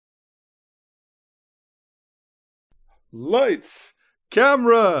Lights,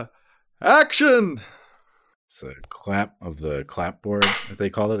 camera, action! It's a clap of the clapboard, as they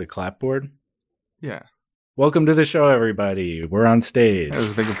call it, a clapboard. Yeah. Welcome to the show, everybody. We're on stage.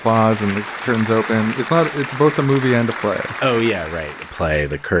 There's a big applause and the curtains open. It's both a movie and a play. Oh, yeah, right. The play,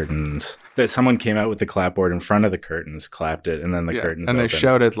 the curtains. That someone came out with the clapboard in front of the curtains, clapped it, and then the curtains and opened. they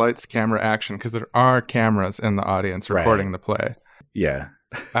shouted lights, camera, action, because there are cameras in the audience recording the play. Yeah.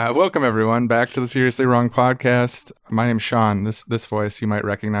 Welcome, everyone, back to the Seriously Wrong podcast. My name's Sean. This voice you might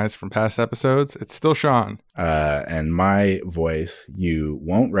recognize from past episodes. It's still Sean. And my voice you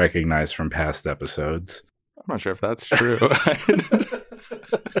won't recognize from past episodes. I'm not sure if that's true.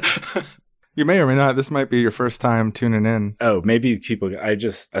 You may or may not. This might be your first time tuning in. Oh, maybe people... I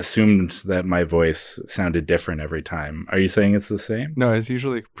just assumed that my voice sounded different every time. Are you saying it's the same? No, it's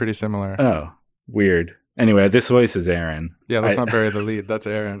usually pretty similar. Oh, weird. Anyway, this voice is Aaron. Yeah, let's not bury the lead. That's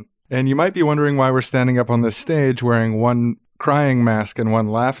Aaron. And you might be wondering why we're standing up on this stage wearing one crying mask and one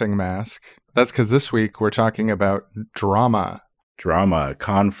laughing mask. That's because this week we're talking about drama. Drama,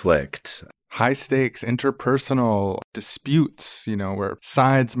 conflict. High stakes, interpersonal disputes, where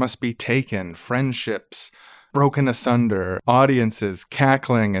sides must be taken, friendships broken asunder, audiences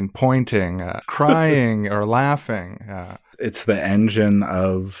cackling and pointing, crying or laughing. It's the engine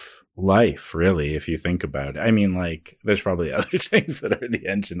of life, really, if you think about it. I mean, there's probably other things that are the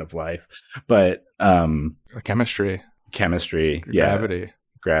engine of life, but chemistry, gravity.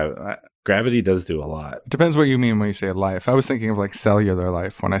 Gravity does do a lot. It depends what you mean when you say life. I was thinking of cellular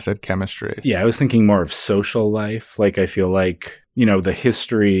life when I said chemistry. Yeah, I was thinking more of social life. I feel like, the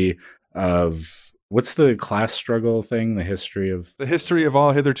history of... What's the class struggle thing? The history of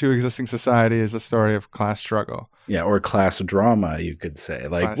all hitherto existing society is a story of class struggle. Yeah, or class drama, you could say.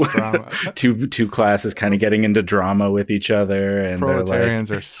 Class drama. two classes kind of getting into drama with each other. And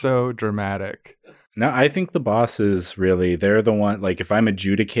proletarians are so dramatic. No, I think the bosses they're the one, if I'm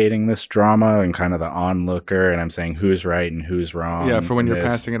adjudicating this drama and kind of the onlooker and I'm saying who's right and who's wrong. Yeah, for when you're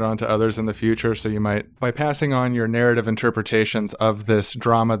passing it on to others in the future. So you might, by passing on your narrative interpretations of this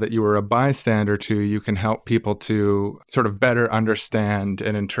drama that you were a bystander to, you can help people to sort of better understand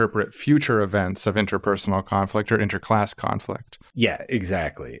and interpret future events of interpersonal conflict or interclass conflict. Yeah,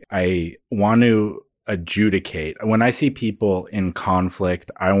 exactly. I want to adjudicate. When I see people in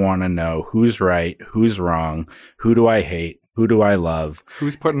conflict, I want to know who's right, who's wrong, who do I hate, who do I love,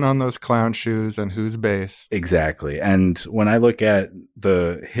 who's putting on those clown shoes, and who's based. Exactly. And when I look at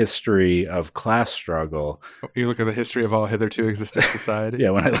the history of class struggle... You look at the history of all hitherto existing society? Yeah,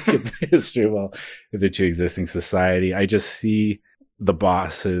 when I look at the history of all hitherto existing society, I just see the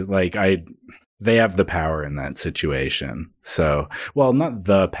bosses, they have the power in that situation. So, well, not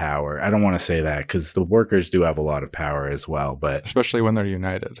the power. I don't want to say that because the workers do have a lot of power as well, but... Especially when they're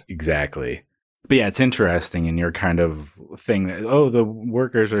united. Exactly. But yeah, it's interesting in your kind of thing that, the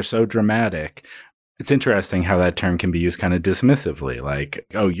workers are so dramatic. It's interesting how that term can be used kind of dismissively.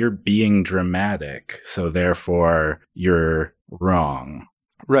 You're being dramatic, so therefore you're wrong.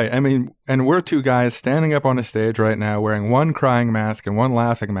 Right. I mean, and we're two guys standing up on a stage right now wearing one crying mask and one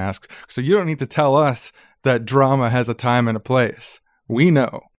laughing mask. So you don't need to tell us that drama has a time and a place. We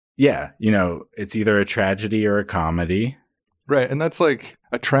know. Yeah. It's either a tragedy or a comedy. Right. And that's a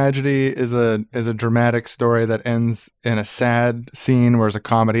tragedy is a dramatic story that ends in a sad scene, whereas a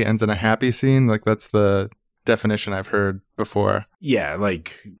comedy ends in a happy scene. That's the definition I've heard before. Yeah,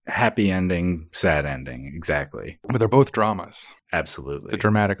 happy ending, sad ending, exactly. But they're both dramas. Absolutely. The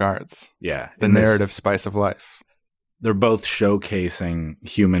dramatic arts. Yeah. The narrative spice of life. They're both showcasing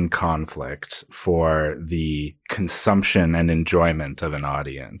human conflict for the consumption and enjoyment of an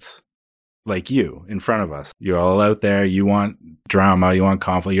audience. Like you, in front of us. You're all out there, you want drama, you want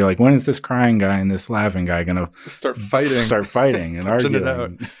conflict. You're like, when is this crying guy and this laughing guy going to start fighting and arguing? It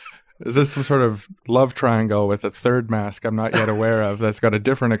out. Is this some sort of love triangle with a third mask I'm not yet aware of that's got a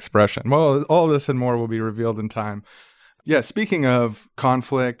different expression? Well, all this and more will be revealed in time. Yeah, speaking of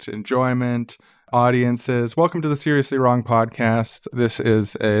conflict, enjoyment, audiences, welcome to the Seriously Wrong podcast. This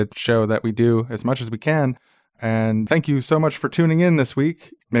is a show that we do as much as we can. And thank you so much for tuning in this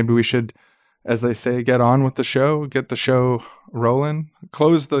week. Maybe we should, as they say, get on with the show, get the show rolling,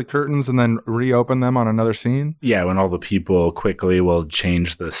 close the curtains and then reopen them on another scene. Yeah, when all the people quickly will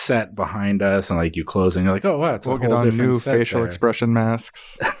change the set behind us and you close and you're like, oh, wow, it's a whole different set. We'll get on new facial expression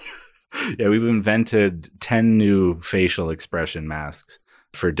masks. Yeah, we've invented 10 new facial expression masks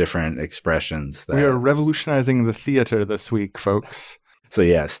for different expressions. We are revolutionizing the theater this week, folks. So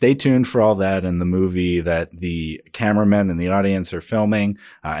yeah, stay tuned for all that and the movie that the cameramen and the audience are filming.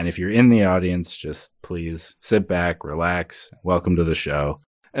 And if you're in the audience, just please sit back, relax. Welcome to the show.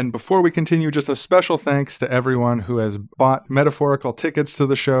 And before we continue, just a special thanks to everyone who has bought metaphorical tickets to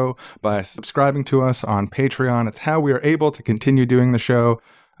the show by subscribing to us on Patreon. It's how we are able to continue doing the show,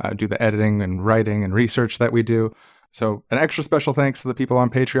 do the editing and writing and research that we do. So an extra special thanks to the people on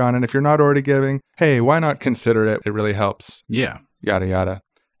Patreon. And if you're not already giving, hey, why not consider it? It really helps. Yeah. Yada, yada.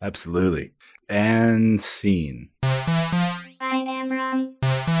 Absolutely. And scene. I am wrong.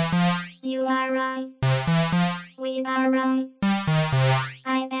 You are wrong. We are wrong.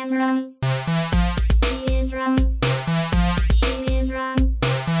 I am wrong. He is wrong. She is wrong.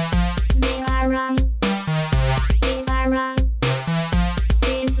 They are wrong. We are wrong.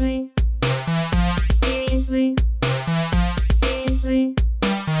 Seriously. Seriously. Seriously.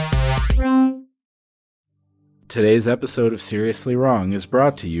 Wrong. Today's episode of Seriously Wrong is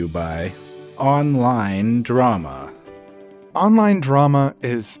brought to you by online drama. Online drama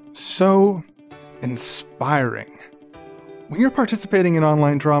is so inspiring. When you're participating in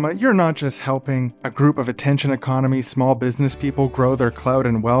online drama, you're not just helping a group of attention economy small business people grow their clout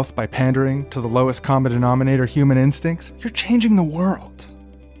and wealth by pandering to the lowest common denominator human instincts. You're changing the world.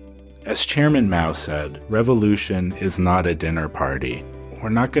 As Chairman Mao said, revolution is not a dinner party. We're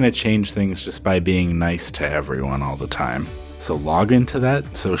not going to change things just by being nice to everyone all the time. So log into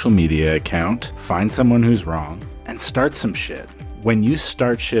that social media account, find someone who's wrong, and start some shit. When you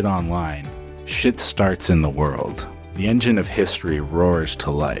start shit online, shit starts in the world. The engine of history roars to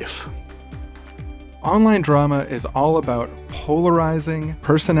life. Online drama is all about polarizing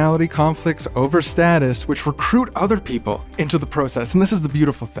personality conflicts over status, which recruit other people into the process. And this is the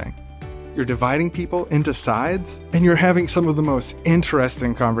beautiful thing. You're dividing people into sides, and you're having some of the most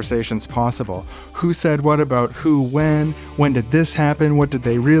interesting conversations possible. Who said what about who, when did this happen, what did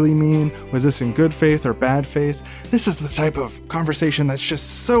they really mean, was this in good faith or bad faith? This is the type of conversation that's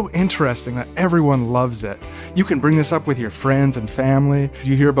just so interesting that everyone loves it. You can bring this up with your friends and family.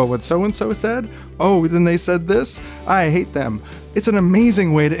 Do you hear about what so-and-so said? Oh, then they said this? I hate them. It's an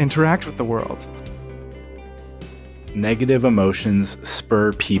amazing way to interact with the world. Negative emotions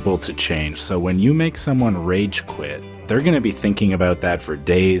spur people to change. So when you make someone rage quit, they're going to be thinking about that for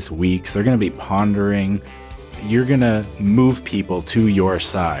days, weeks. They're going to be pondering. You're going to move people to your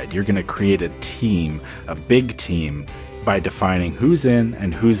side. You're going to create a team, a big team, by defining who's in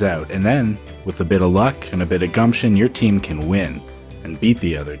and who's out. And then, with a bit of luck and a bit of gumption, your team can win and beat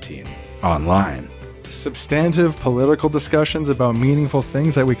the other team online. Substantive political discussions about meaningful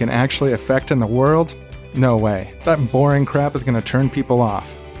things that we can actually affect in the world? No way. That boring crap is going to turn people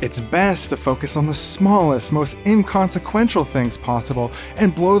off. It's best to focus on the smallest, most inconsequential things possible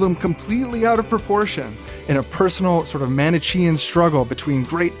and blow them completely out of proportion in a personal, sort of Manichean struggle between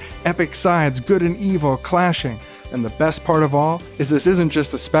great epic sides, good and evil, clashing. And the best part of all is this isn't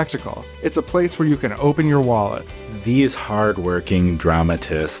just a spectacle. It's a place where you can open your wallet. These hardworking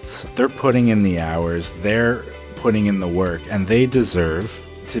dramatists, they're putting in the hours, they're putting in the work, and they deserve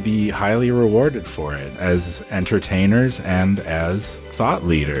to be highly rewarded for it as entertainers and as thought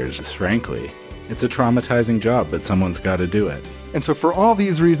leaders, frankly. It's a traumatizing job, but someone's got to do it. And so for all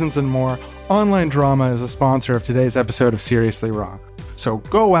these reasons and more, Online Drama is a sponsor of today's episode of Seriously Wrong. So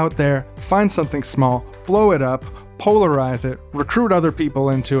go out there, find something small, blow it up, polarize it, recruit other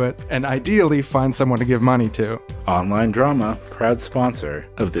people into it, and ideally find someone to give money to. Online Drama, proud sponsor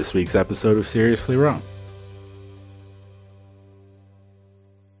of this week's episode of Seriously Wrong.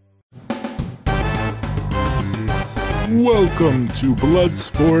 Welcome to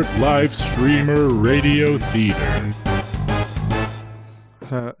Bloodsport Live Streamer Radio Theater.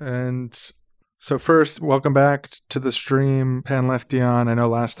 And so first, welcome back to the stream, Panleftion. I know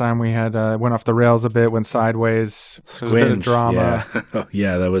last time we had went off the rails a bit, went sideways. There's a bit of drama. Yeah.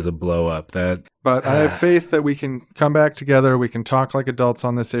 Yeah, that was a blow up. But I have faith that we can come back together. We can talk like adults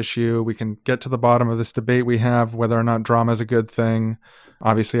on this issue. We can get to the bottom of this debate we have, whether or not drama is a good thing.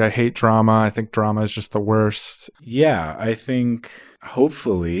 Obviously, I hate drama. I think drama is just the worst. Yeah, I think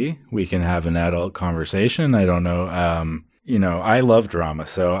hopefully we can have an adult conversation. I don't know. I love drama.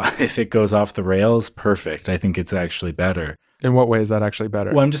 So if it goes off the rails, perfect. I think it's actually better. In what way is that actually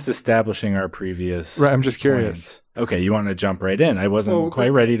better? Well, I'm just establishing our previous Right, I'm just curious. points. Okay, you want to jump right in? I wasn't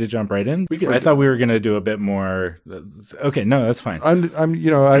quite ready to jump right in. I thought we were going to do a bit more. Okay, no, that's fine. I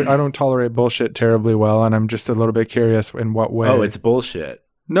don't tolerate bullshit terribly well, and I'm just a little bit curious in what way. Oh, it's bullshit.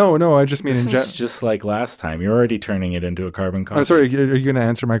 No, I just mean This in is general. just like last time. You're already turning it into a carbon copy. I'm sorry, are you going to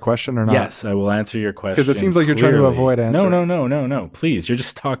answer my question or not? Yes, I will answer your question. Because it seems like you're trying to clearly. avoid answering. No. Please, you're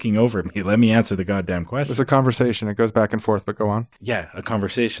just talking over me. Let me answer the goddamn question. It's a conversation. It goes back and forth, but go on. Yeah, a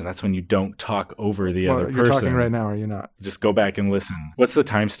conversation. That's when you don't talk over the other person. You're talking right now, are you not? Just go back and listen. What's the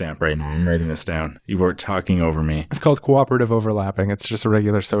timestamp right now? I'm writing this down. You were talking over me. It's called cooperative overlapping. It's just a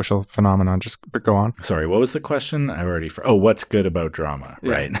regular social phenomenon. But go on. Sorry, what was the question? I already. What's good about drama?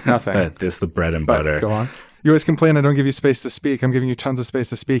 Yeah, right. nothing. That is the bread and But butter. go on. You always complain I don't give you space to speak. I'm giving you tons of space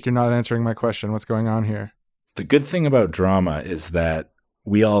to speak. You're not answering my question. What's going on here? The good thing about drama is that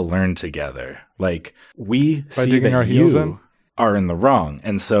we all learn together. Like, we By see digging that our heels you in? are in the wrong.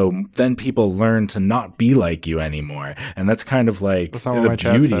 And so then people learn to not be like you anymore. And that's kind of like That's not what the my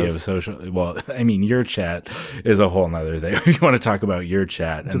chat beauty says. of social. Well, I mean, your chat is a whole nother thing. If you want to talk about your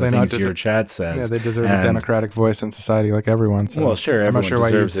chat and Do the they not things your chat says. Yeah, they deserve a and- democratic voice in society like everyone. So Well, sure, I'm everyone not sure why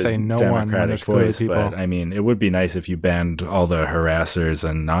you deserves say a no one when democratic there's clearly voice, people. but I mean, it would be nice if you banned all the harassers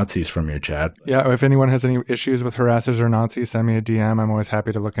and Nazis from your chat. Yeah, if anyone has any issues with harassers or Nazis, send me a DM. I'm always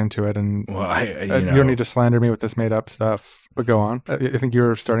happy to look into it. And Well, you don't need to slander me with this made up stuff. But go on. I think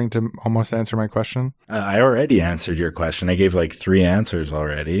you're starting to almost answer my question. I already answered your question. I gave like 3 answers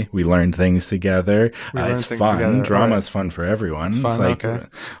already. We learned things together. We learned It's things fun. together. Drama Alright. is fun for everyone. It's fun, like okay.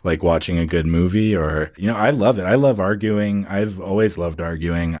 like watching a good movie, or I love it. I love arguing. I've always loved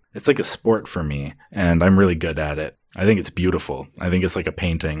arguing. It's like a sport for me, and I'm really good at it. I think it's beautiful. I think it's like a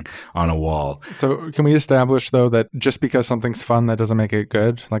painting on a wall. So can we establish, though, that just because something's fun, that doesn't make it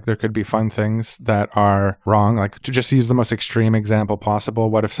good? Like there could be fun things that are wrong. Like to just use the most extreme example possible,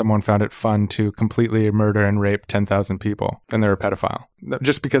 what if someone found it fun to completely murder and rape 10,000 people and they're a pedophile?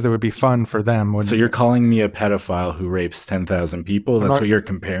 Just because it would be fun for them. So you're calling me a pedophile who rapes 10,000 people? That's what you're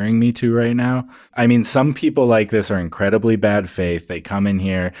comparing me to right now? I mean, some people like this are incredibly bad faith. They come in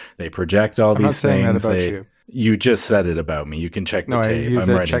here, they project all I'm not these saying things. that about you. You just said it about me. You can check the No, I tape. used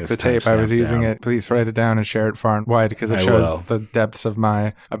I'm it. writing Check this the tape. I was timestamp using down. it. Please write it down and share it far and wide because it I shows will. the depths of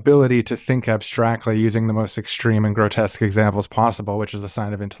my ability to think abstractly using the most extreme and grotesque examples possible, which is a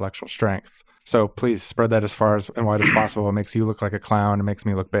sign of intellectual strength. So please spread that as far as and wide as possible. It makes you look like a clown. It makes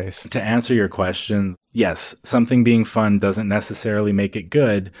me look base. To answer your question, yes, something being fun doesn't necessarily make it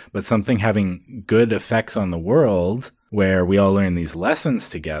good, but something having good effects on the world, where we all learn these lessons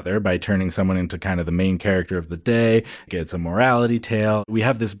together by turning someone into kind of the main character of the day. It's a morality tale. We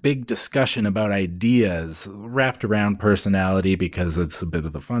have this big discussion about ideas wrapped around personality because it's a bit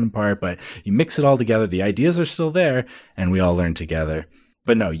of the fun part, but you mix it all together. The ideas are still there and we all learn together.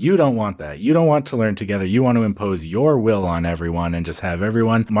 But no, you don't want that. You don't want to learn together. You want to impose your will on everyone and just have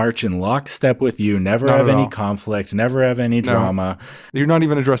everyone march in lockstep with you, never Not have at any all. conflict, never have any drama. You're not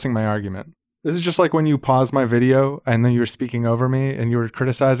even addressing my argument. This is just like when you pause my video and then you were speaking over me and you were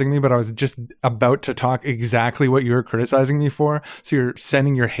criticizing me, but I was just about to talk exactly what you were criticizing me for. So you're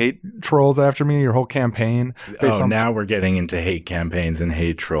sending your hate trolls after me, your whole campaign. Based on Now we're getting into hate campaigns and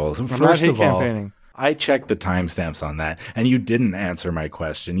hate trolls. I'm not First hate of all, campaigning. I checked the timestamps on that, and you didn't answer my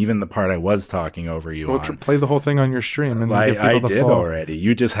question, even the part I was talking over you Well, on. play the whole thing on your stream and give people I the did full. already.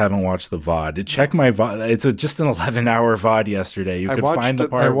 You just haven't watched the VOD. Check my VOD. It's just an 11-hour VOD yesterday. You I could watched find the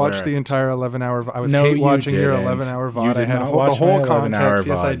part I watched where... the entire 11-hour. I was No, hate you watching your didn't. 11-hour You VOD. I did had not the watch whole my 11-hour context.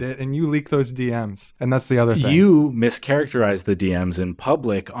 Yes, I VOD. did. And you leaked those DMs, and that's the other thing. You mischaracterized the DMs in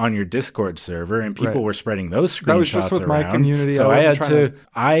public on your Discord server, and people Right. were spreading those screenshots That was just with my around. community. So I I wasn't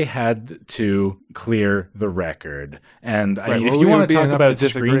had to clear the record. And I Right, mean, well, if you it want would to be talk enough about to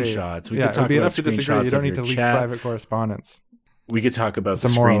disagree. screenshots, we Yeah, could it would talk be about enough to disagree. screenshots You don't of need your to leak chat. private correspondence. We could talk about It's the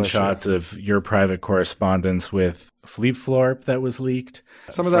a moral screenshots of your private correspondence with Fleep Florp that was leaked.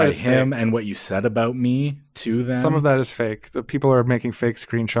 Some of that is him fake. and what you said about me to them. Some of that is fake. The people are making fake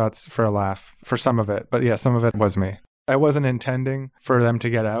screenshots for a laugh for some of it. But yeah, some of it was me. I wasn't intending for them to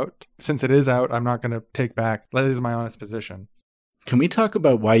get out. Since it is out, I'm not going to take back. That is my honest position. Can we talk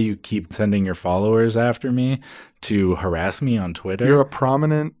about why you keep sending your followers after me to harass me on Twitter? You're a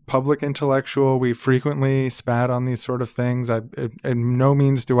prominent public intellectual. We frequently spat on these sort of things. In no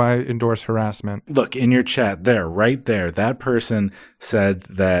means do I endorse harassment. Look, in your chat there, right there, that person said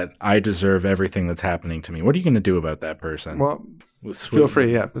that I deserve everything that's happening to me. What are you going to do about that person? Well, feel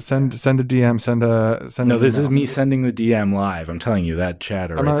free. Yeah, send a DM. Send No, an this email. is me sending the DM live. I'm telling you that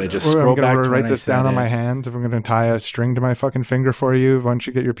chat. I'm not, They just I'm scroll going back to to when write I this down said on my it. hands. If I'm going to tie a string to my fucking finger for you, why don't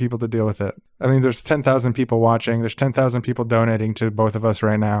you get your people to deal with it? I mean, there's 10,000 people watching. There's 10,000 people donating to both of us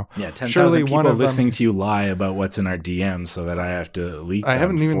right now. Yeah, 10,000 Surely people one of them- listening to you lie about what's in our DMs so that I have to leak I them,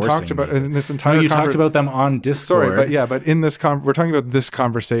 haven't even forcing talked about me to- in this entire No, you talked about them on Discord. Sorry, but in this we're talking about this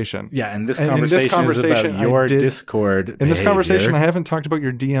conversation. Yeah, and this And in conversation, this conversation, is about your I did- Discord In this behavior. conversation, I haven't talked about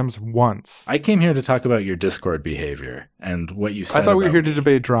your DMs once. I came here to talk about your Discord behavior and what you said I thought we were about here to me.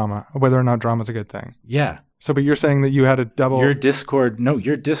 debate drama, whether or not drama is a good thing. Yeah. So, but you're saying that you had a double. Your Discord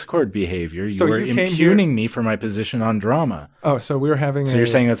behavior. You So were you came impugning me for my position on drama. Oh, so we were having. So you're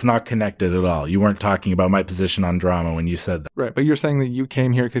saying that's not connected at all. You weren't talking about my position on drama when you said that. right? But you're saying that you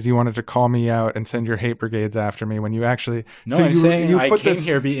came here because you wanted to call me out and send your hate brigades after me when you actually. No, so I'm you, saying you I put came this,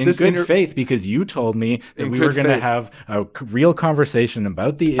 here in this good faith because you told me that In we were good going to faith. have a real conversation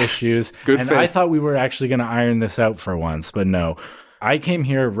about the issues. Good and faith. I thought we were actually going to iron this out for once, but no. I came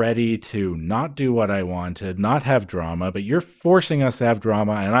here ready to not do what I wanted, not have drama, but you're forcing us to have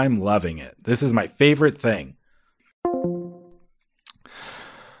drama, and I'm loving it. This is my favorite thing.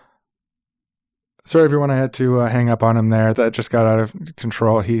 Sorry, everyone. I had to hang up on him there. That just got out of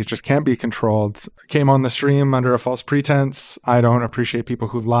control. He just can't be controlled. Came on the stream under a false pretense. I don't appreciate people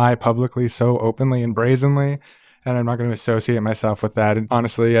who lie publicly so openly and brazenly. And I'm not going to associate myself with that. And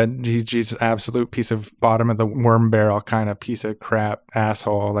honestly, he's an absolute piece of bottom of the worm barrel kind of piece of crap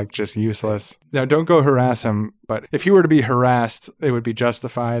asshole, like just useless. Now, don't go harass him. But if he were to be harassed, it would be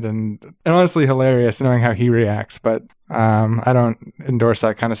justified and honestly hilarious knowing how he reacts. But I don't endorse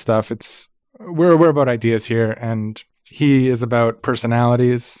that kind of stuff. We're about ideas here, and he is about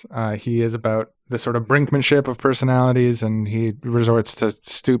personalities. He is about the sort of brinkmanship of personalities, and he resorts to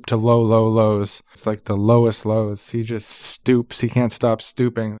stoop to low lows. It's like the lowest lows. He just stoops. He can't stop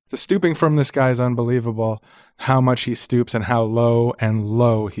stooping. The stooping from this guy is unbelievable. How much he stoops and how low and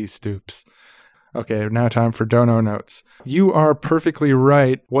low he stoops. Okay, now time for Dono Notes. You are perfectly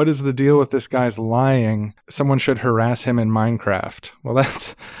right. What is the deal with this guy's lying? Someone should harass him in Minecraft. Well,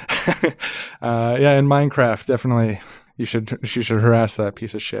 that's... yeah, in Minecraft, definitely. You should harass that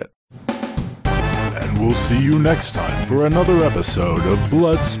piece of shit. And we'll see you next time for another episode of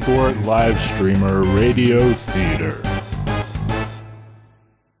Bloodsport Live Streamer Radio Theater.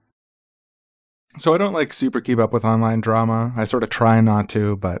 So I don't like super keep up with online drama. I sort of try not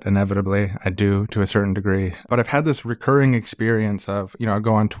to, but inevitably I do to a certain degree. But I've had this recurring experience of, I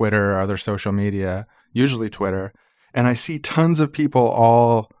go on Twitter or other social media, usually Twitter, and I see tons of people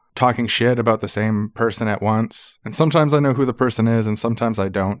all talking shit about the same person at once. And sometimes I know who the person is and sometimes I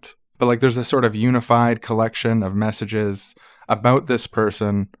don't. But like there's this sort of unified collection of messages about this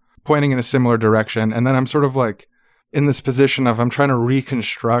person pointing in a similar direction. And then I'm sort of like in this position of I'm trying to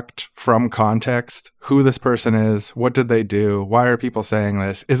reconstruct from context who this person is, what did they do, why are people saying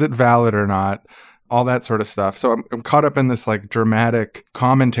this, is it valid or not, all that sort of stuff. So I'm caught up in this like dramatic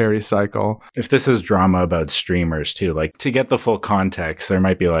commentary cycle. If this is drama about streamers too, like to get the full context, there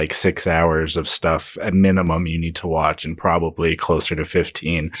might be like 6 hours of stuff at minimum you need to watch and probably closer to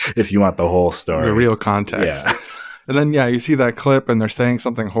 15 if you want the whole story. The real context. Yeah. And then, you see that clip and they're saying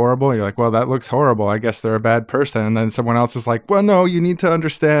something horrible. And you're like, well, that looks horrible. I guess they're a bad person. And then someone else is like, well, no, you need to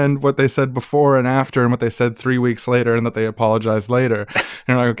understand what they said before and after and what they said 3 weeks later and that they apologized later. And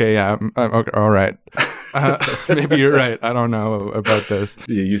you're like, okay, yeah, okay, all right. Maybe you're right. I don't know about this.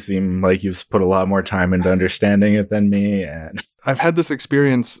 You seem like you've put a lot more time into understanding it than me. And I've had this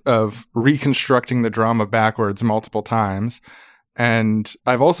experience of reconstructing the drama backwards multiple times. And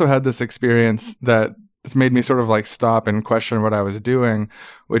I've also had this experience that it's made me sort of like stop and question what I was doing,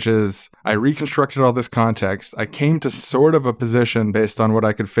 which is I reconstructed all this context. I came to sort of a position based on what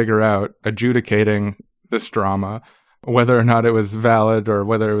I could figure out, adjudicating this drama, whether or not it was valid or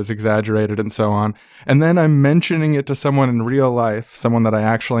whether it was exaggerated and so on. And then I'm mentioning it to someone in real life, someone that I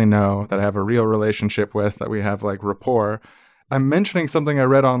actually know, that I have a real relationship with, that we have like rapport. I'm mentioning something I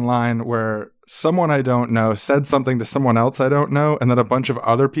read online where someone I don't know said something to someone else I don't know, and then a bunch of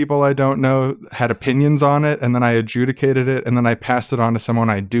other people I don't know had opinions on it, and then I adjudicated it, and then I passed it on to someone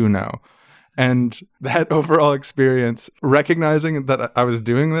I do know. And that overall experience, recognizing that I was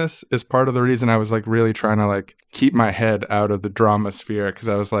doing this, is part of the reason I was like really trying to like keep my head out of the drama sphere, because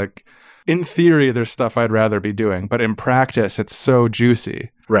I was like, in theory, there's stuff I'd rather be doing, but in practice, it's so juicy.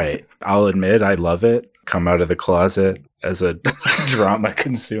 right. I'll admit I love it. Come out of the closet as a drama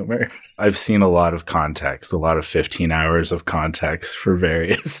consumer. I've seen a lot of context, a lot of 15 hours of context for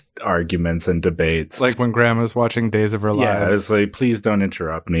various arguments and debates. Like when grandma's watching Days of Her yeah, Lives. it's like, please don't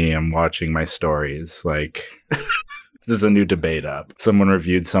interrupt me. I'm watching my stories. Like, There's a new debate up. Someone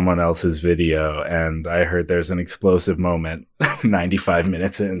reviewed someone else's video, and I heard there's an explosive moment 95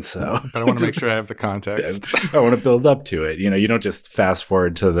 minutes in. So, but I want to make sure I have the context. I want to build up to it. You don't just fast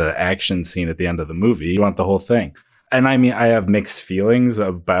forward to the action scene at the end of the movie. You want the whole thing. And I mean, I have mixed feelings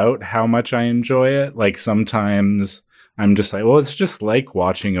about how much I enjoy it. Like sometimes I'm just like, well, it's just like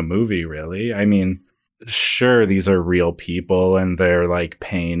watching a movie, really. I mean, sure, these are real people and their like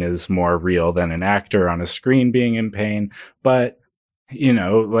pain is more real than an actor on a screen being in pain. But,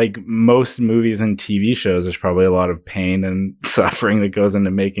 like most movies and TV shows, there's probably a lot of pain and suffering that goes into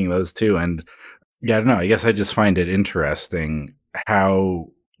making those too. And yeah, I don't know. I guess I just find it interesting how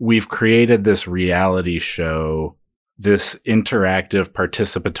we've created this reality show, this interactive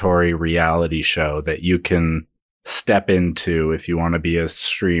participatory reality show that you can step into if you want to be a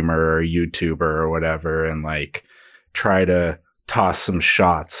streamer or YouTuber or whatever, and like try to toss some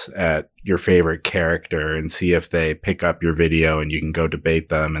shots at your favorite character and see if they pick up your video, and you can go debate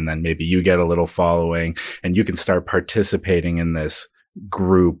them, and then maybe you get a little following and you can start participating in this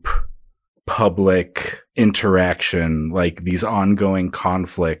group public interaction, like these ongoing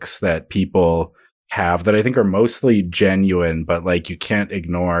conflicts that people have that I think are mostly genuine, but like you can't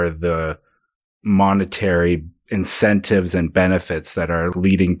ignore the monetary incentives and benefits that are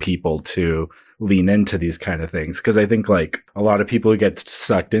leading people to lean into these kind of things. Because I think like a lot of people who get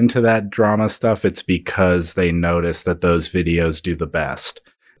sucked into that drama stuff, it's because they notice that those videos do the best.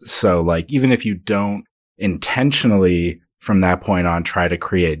 So like even if you don't intentionally from that point on try to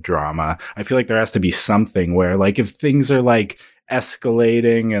create drama, I feel like there has to be something where like if things are like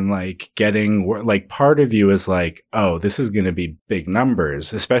escalating and like getting like part of you is like, oh, this is going to be big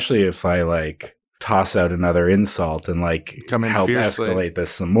numbers, especially if I like toss out another insult and like help fiercely escalate this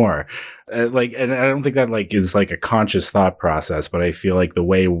some more. And I don't think that like is like a conscious thought process, but I feel like the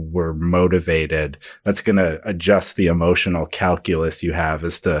way we're motivated, that's going to adjust the emotional calculus you have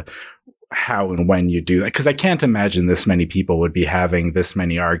as to how and when you do that. Because I can't imagine this many people would be having this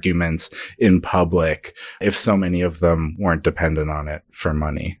many arguments in public if so many of them weren't dependent on it for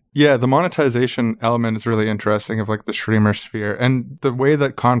money. Yeah, the monetization element is really interesting of like the streamer sphere, and the way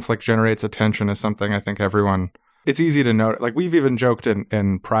that conflict generates attention is something I think it's easy to note. Like we've even joked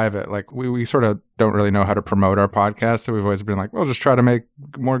in private, like we sort of don't really know how to promote our podcast. So we've always been like, we'll just try to make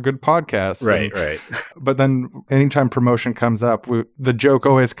more good podcasts. Right. But then anytime promotion comes up, the joke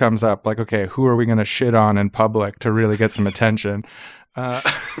always comes up like, okay, who are we going to shit on in public to really get some attention?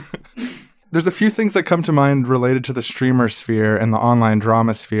 There's a few things that come to mind related to the streamer sphere and the online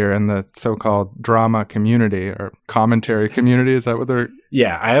drama sphere and the so-called drama community or commentary community. Is that what they're...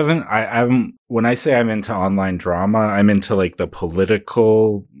 Yeah, I haven't, when I say I'm into online drama, I'm into like the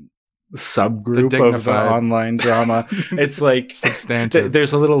political subgroup of the online drama. It's like substantive.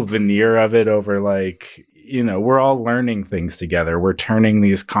 There's a little veneer of it over like, we're all learning things together. We're turning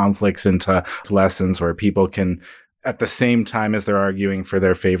these conflicts into lessons where people can, at the same time as they're arguing for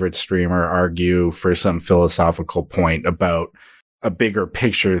their favorite streamer, argue for some philosophical point about a bigger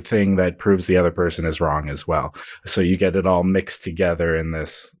picture thing that proves the other person is wrong as well. So you get it all mixed together in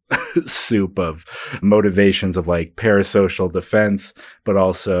this soup of motivations of like parasocial defense, but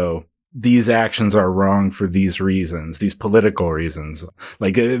also these actions are wrong for these reasons, these political reasons.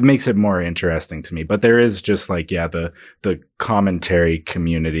 Like it makes it more interesting to me. But there is just like, yeah, the commentary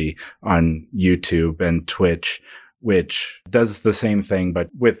community on YouTube and Twitch, which does the same thing, but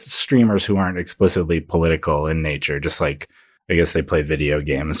with streamers who aren't explicitly political in nature. Just like, I guess they play video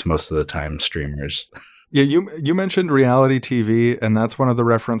games most of the time, streamers. Yeah, you mentioned reality TV, and that's one of the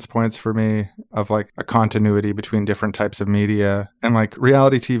reference points for me of like a continuity between different types of media. And like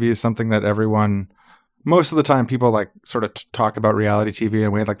reality TV is something that most of the time people like sort of talk about reality TV in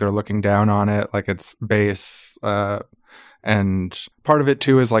a way like they're looking down on it, like it's base. And part of it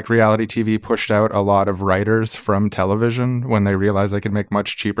too is like reality TV pushed out a lot of writers from television when they realized they could make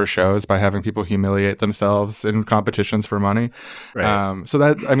much cheaper shows by having people humiliate themselves in competitions for money. Right. So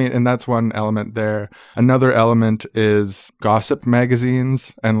that, I mean, and that's one element there. Another element is gossip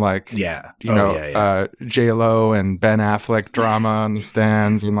magazines and like, J-Lo and Ben Affleck drama on the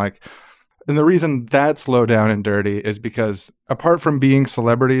stands and like, and the reason that's low down and dirty is because apart from being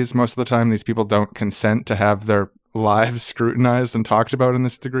celebrities, most of the time these people don't consent to have their lives scrutinized and talked about in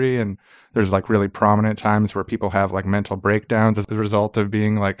this degree. And there's like really prominent times where people have like mental breakdowns as a result of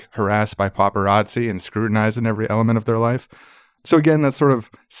being like harassed by paparazzi and scrutinized in every element of their life. So again, that's sort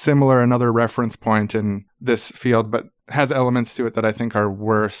of similar, another reference point in this field, but has elements to it that I think are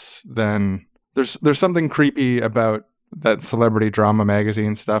worse than there's something creepy about that celebrity drama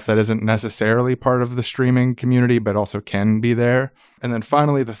magazine stuff that isn't necessarily part of the streaming community, but also can be there. And then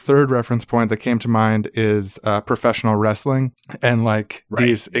finally, the third reference point that came to mind is professional wrestling and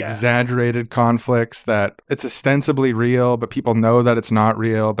these exaggerated conflicts that it's ostensibly real, but people know that it's not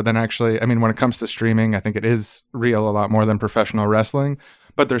real. But then actually, I mean, when it comes to streaming, I think it is real a lot more than professional wrestling.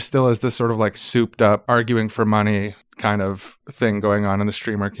 But there still is this sort of souped up arguing for money kind of thing going on in the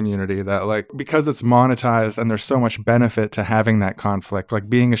streamer community that because it's monetized and there's so much benefit to having that conflict,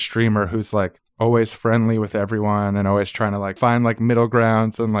 being a streamer who's always friendly with everyone and always trying to find middle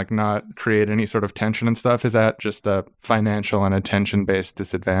grounds and not create any sort of tension and stuff is at just a financial and attention based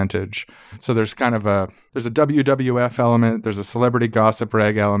disadvantage. So there's there's a WWF element, there's a celebrity gossip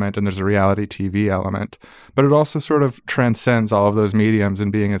rag element, and there's a reality TV element, but it also sort of transcends all of those mediums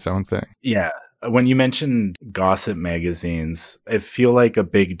and being its own thing. Yeah. When you mentioned gossip magazines, I feel like a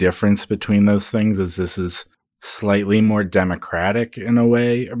big difference between those things is this is slightly more democratic in a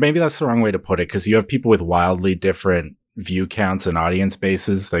way, or maybe that's the wrong way to put it, because you have people with wildly different view counts and audience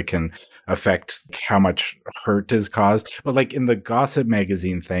bases that can affect how much hurt is caused. But in the gossip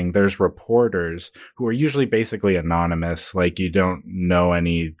magazine thing, there's reporters who are usually basically anonymous. You don't know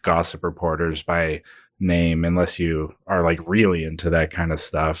any gossip reporters by name unless you are really into that kind of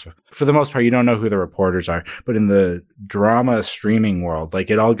stuff. For the most part, you don't know who the reporters are. But in the drama streaming world,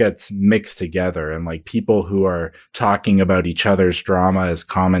 it all gets mixed together, and people who are talking about each other's drama as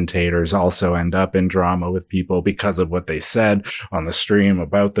commentators also end up in drama with people because of what they said on the stream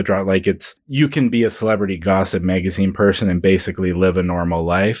about the drama. You can be a celebrity gossip magazine person and basically live a normal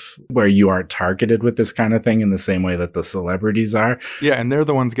life where you aren't targeted with this kind of thing in the same way that the celebrities are. Yeah, and they're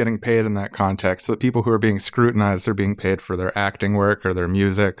the ones getting paid in that context. So the people who are being scrutinized are being paid for their acting work or their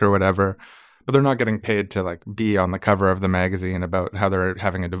music or whatever, but they're not getting paid to be on the cover of the magazine about how they're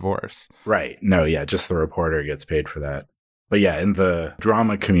having a divorce. Right. No, yeah, just the reporter gets paid for that. But yeah, in the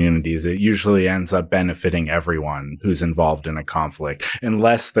drama communities, it usually ends up benefiting everyone who's involved in a conflict,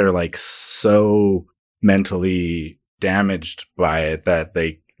 unless they're so mentally damaged by it that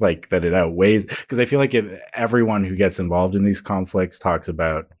they that it outweighs. Because I feel like if everyone who gets involved in these conflicts talks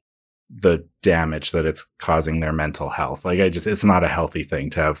about the damage that it's causing their mental health. It's not a healthy thing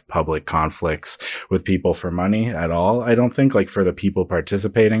to have public conflicts with people for money at all. I don't think for the people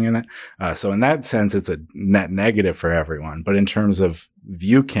participating in it. So in that sense, it's a net negative for everyone. But in terms of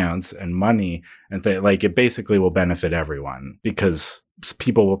view counts and money and it basically will benefit everyone because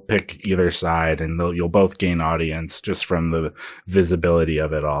people will pick either side and you'll both gain audience just from the visibility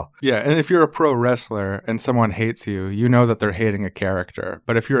of it all. Yeah, and if you're a pro wrestler and someone hates you, you know that they're hating a character.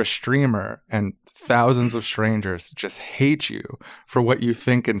 But if you're a streamer and thousands of strangers just hate you for what you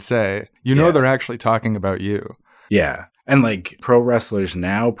think and say, you know they're actually talking about you. Yeah. And pro wrestlers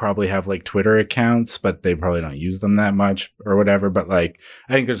now probably have Twitter accounts, but they probably don't use them that much or whatever. But I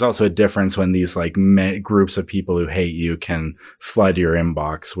think there's also a difference when these groups of people who hate you can flood your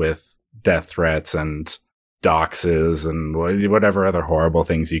inbox with death threats and doxes and whatever other horrible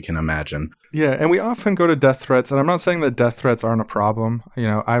things you can imagine. Yeah, and we often go to death threats, and I'm not saying that death threats aren't a problem.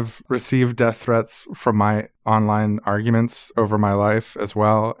 I've received death threats from my online arguments over my life as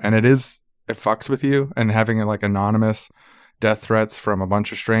well, and it fucks with you, and having anonymous death threats from a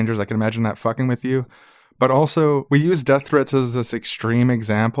bunch of strangers, I can imagine that fucking with you. But also, we use death threats as this extreme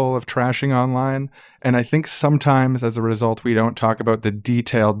example of trashing online, and I think sometimes as a result we don't talk about the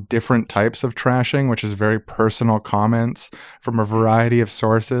detailed different types of trashing, which is very personal comments from a variety of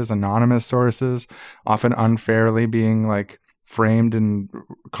sources, anonymous sources, often unfairly being framed in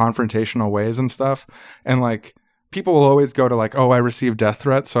confrontational ways and stuff. And people will always go to I received death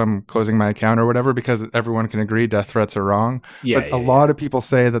threats, so I'm closing my account or whatever, because everyone can agree death threats are wrong. But a lot of people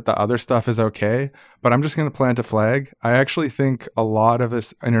say that the other stuff is okay, but I'm just going to plant a flag. I actually think a lot of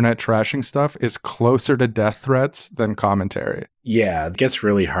this internet trashing stuff is closer to death threats than commentary. Yeah, it gets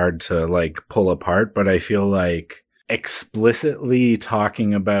really hard to pull apart, but I feel explicitly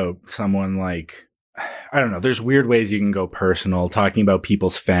talking about someone I don't know, there's weird ways you can go personal, talking about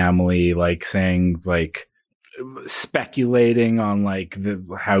people's family, saying speculating on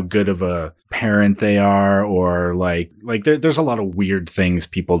how good of a parent they are, or there's a lot of weird things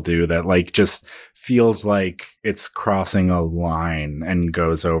people do that just feels like it's crossing a line and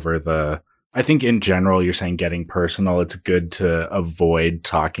goes over the I think in general, you're saying getting personal, it's good to avoid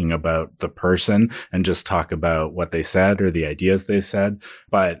talking about the person and just talk about what they said or the ideas they said.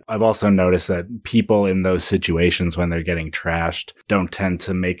 But I've also noticed that people in those situations when they're getting trashed don't tend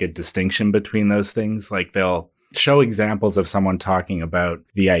to make a distinction between those things. They'll show examples of someone talking about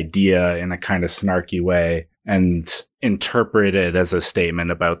the idea in a kind of snarky way, and interpret it as a statement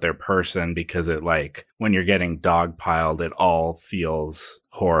about their person, because it, like, when you're getting dogpiled, it all feels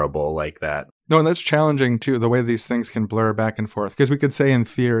horrible like that. No, and that's challenging too, the way these things can blur back and forth. Because we could say in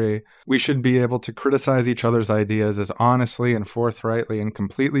theory, we should be able to criticize each other's ideas as honestly and forthrightly and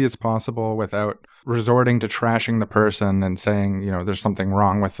completely as possible without resorting to trashing the person and saying, there's something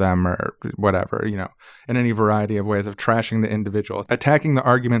wrong with them or whatever, in any variety of ways of trashing the individual, attacking the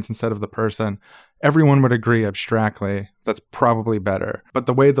arguments instead of the person. Everyone would agree abstractly that's probably better. But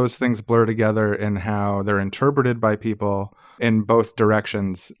the way those things blur together in how they're interpreted by people in both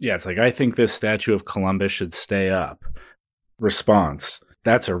directions. Yeah, it's like, I think this statue of Columbus should stay up. Response: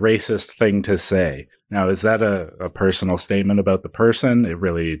 that's a racist thing to say. Now, is that a personal statement about the person? It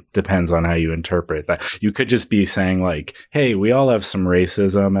really depends on how you interpret that. You could just be saying, like, hey, we all have some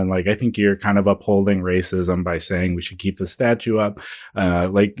racism, and, like, I think you're kind of upholding racism by saying we should keep the statue up.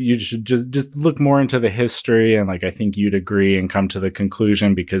 Like, you should just look more into the history, and, like, I think you'd agree and come to the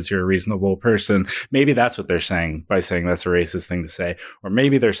conclusion because you're a reasonable person. Maybe that's what they're saying by saying that's a racist thing to say. Or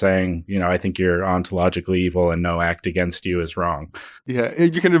maybe they're saying, I think you're ontologically evil and no act against you is wrong. Yeah,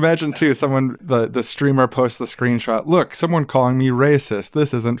 you can imagine, too, someone, the streamer posts the screenshot, look, someone calling me racist,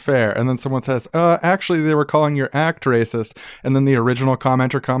 this isn't fair. And then someone says, actually, they were calling your act racist. And then the original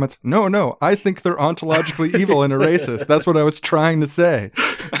commenter comments, no, I think they're ontologically evil and a racist. That's what I was trying to say.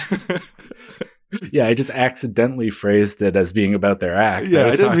 Yeah, I just accidentally phrased it as being about their act. Yeah,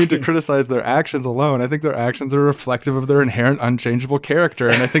 I didn't mean to criticize their actions alone. I think their actions are reflective of their inherent unchangeable character,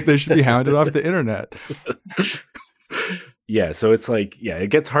 and I think they should be hounded off the internet. Yeah, so it's like, it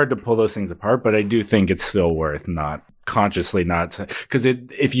gets hard to pull those things apart, but I do think it's still worth not because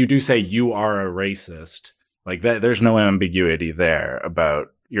if you do say you are a racist, like that, there's no ambiguity there about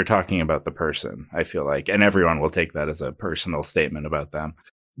you're talking about the person, I feel like, and everyone will take that as a personal statement about them.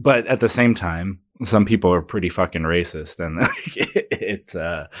 But at the same time, some people are pretty fucking racist, and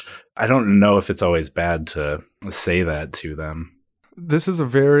I don't know if it's always bad to say that to them. This is a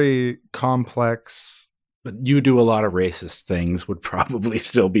very complex. But you do a lot of racist things would probably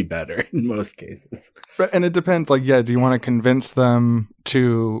still be better in most cases. And it depends, do you want to convince them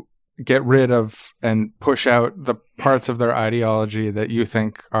to get rid of and push out the parts of their ideology that you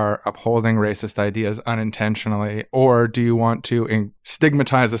think are upholding racist ideas unintentionally, or do you want to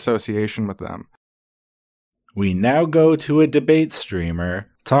stigmatize association with them? We now go to a debate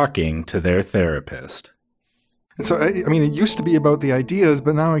streamer talking to their therapist. And so, I mean, it used to be about the ideas,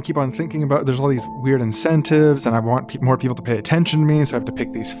 but now I keep on thinking about there's all these weird incentives, and I want more people to pay attention to me, so I have to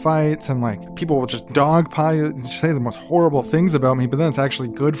pick these fights, and people will just dogpile, say the most horrible things about me, but then it's actually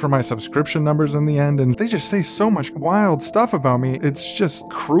good for my subscription numbers in the end, and they just say so much wild stuff about me. It's just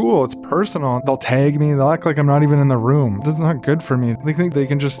cruel. It's personal. They'll tag me. They'll act like I'm not even in the room. This is not good for me. They think they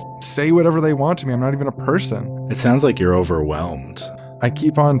can just say whatever they want to me. I'm not even a person. It sounds like you're overwhelmed. I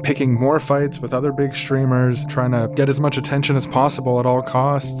keep on picking more fights with other big streamers, trying to get as much attention as possible at all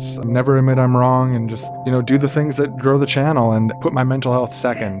costs. Never admit I'm wrong, and just, do the things that grow the channel and put my mental health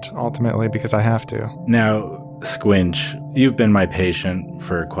second, ultimately, because I have to. Now, Squinch, you've been my patient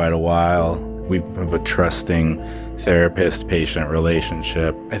for quite a while. We have a trusting therapist-patient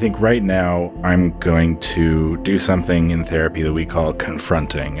relationship. I think right now I'm going to do something in therapy that we call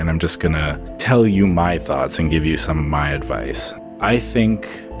confronting, and I'm just going to tell you my thoughts and give you some of my advice. I think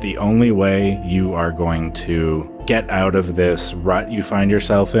the only way you are going to get out of this rut you find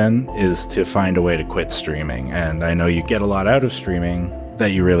yourself in is to find a way to quit streaming. And I know you get a lot out of streaming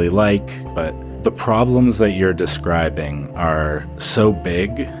that you really like, but the problems that you're describing are so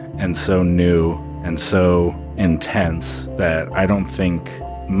big and so new and so intense that I don't think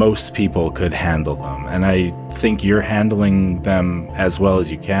most people could handle them. And I think you're handling them as well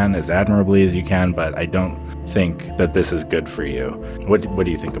as you can, as admirably as you can, but I don't think that this is good for you. What do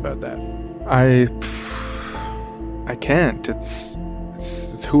you think about that? I can't. It's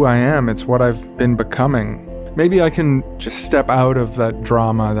who I am. It's what I've been becoming. Maybe I can just step out of that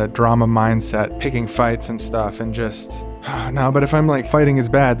drama mindset, picking fights and stuff, and just no, but if I'm fighting is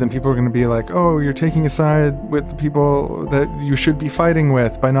bad, then people are going to be like, oh, you're taking a side with the people that you should be fighting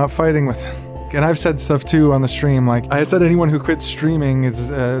with by not fighting with. And I've said stuff too on the stream, I said anyone who quits streaming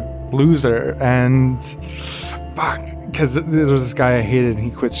is a loser, and fuck, because there was this guy I hated and he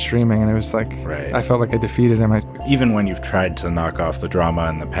quit streaming, and it was right. I felt like I defeated him. Even when you've tried to knock off the drama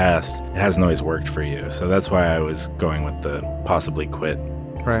in the past, it hasn't always worked for you. So that's why I was going with the possibly quit.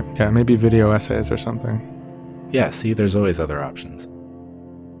 Right. Yeah, maybe video essays or something. Yeah, see, there's always other options.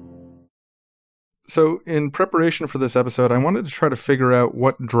 So in preparation for this episode, I wanted to try to figure out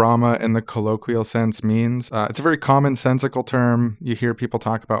what drama in the colloquial sense means. It's a very commonsensical term. You hear people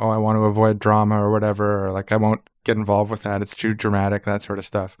talk about, I want to avoid drama or whatever, or like, I won't get involved with that. It's too dramatic, that sort of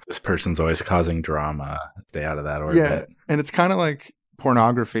stuff. This person's always causing drama. Stay out of that orbit. Yeah, and it's kind of like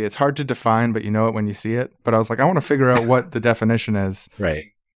pornography. It's hard to define, but you know it when you see it. But I was like, I want to figure out what the definition is. Right.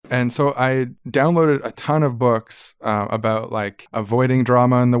 And so I downloaded a ton of books about like avoiding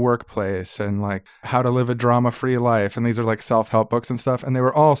drama in the workplace and like how to live a drama-free life. And these are like self-help books and stuff. And they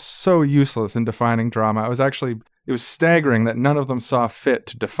were all so useless in defining drama. It was staggering that none of them saw fit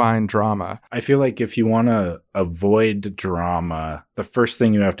to define drama. I feel like if you want to avoid drama, the first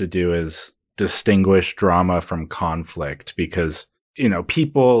thing you have to do is distinguish drama from conflict, because, you know,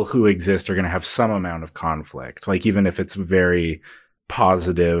 people who exist are going to have some amount of conflict. Like, even if it's very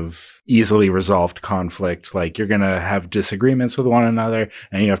positive, easily resolved conflict, like, you're going to have disagreements with one another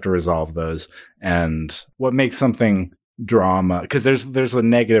and you have to resolve those. And what makes something drama, because there's a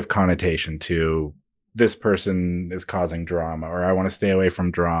negative connotation to this person is causing drama, or I want to stay away from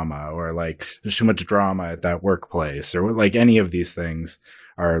drama, or like there's too much drama at that workplace, or like any of these things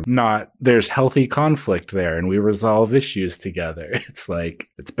are not, there's healthy conflict there and we resolve issues together. It's like,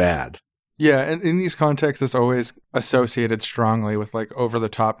 it's bad. Yeah, and in these contexts, it's always associated strongly with like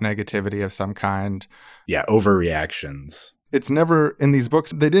over-the-top negativity of some kind. Yeah, overreactions. It's never, in these books,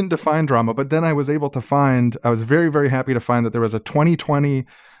 they didn't define drama, but then I was very, very happy to find that there was a 2020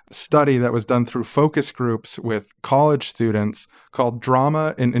 study that was done through focus groups with college students called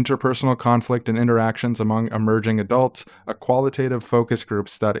Drama in Interpersonal Conflict and Interactions Among Emerging Adults, a qualitative focus group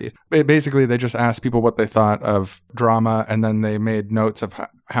study. Basically, they just asked people what they thought of drama, and then they made notes of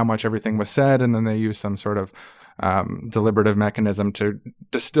how much everything was said, and then they used some sort of deliberative mechanism to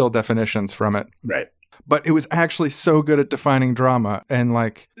distill definitions from it. Right. But it was actually so good at defining drama. And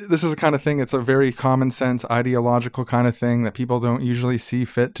like, this is the kind of thing, it's a very common sense, ideological kind of thing that people don't usually see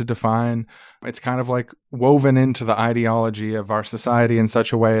fit to define. It's kind of like woven into the ideology of our society in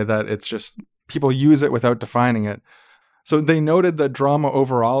such a way that it's just, people use it without defining it. So they noted that drama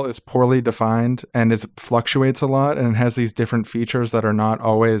overall is poorly defined and fluctuates a lot, and it has these different features that are not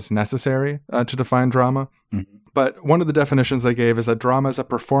always necessary to define drama. Mm-hmm. But one of the definitions they gave is that drama is a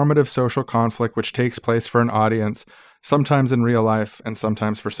performative social conflict which takes place for an audience, sometimes in real life and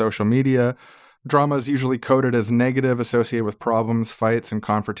sometimes for social media. Drama is usually coded as negative, associated with problems, fights, and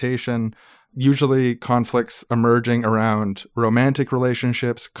confrontation. Usually conflicts emerging around romantic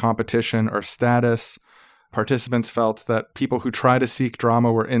relationships, competition, or status. Participants felt that people who try to seek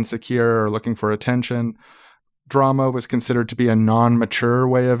drama were insecure or looking for attention. Drama was considered to be a non-mature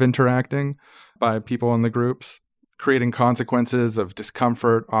way of interacting by people in the groups, creating consequences of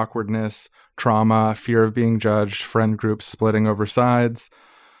discomfort, awkwardness, trauma, fear of being judged, friend groups splitting over sides.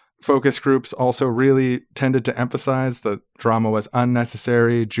 Focus groups also really tended to emphasize that drama was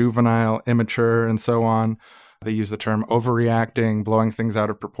unnecessary, juvenile, immature, and so on. They use the term overreacting, blowing things out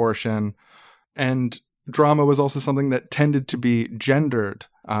of proportion. And drama was also something that tended to be gendered,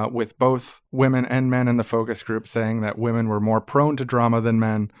 with both women and men in the focus group saying that women were more prone to drama than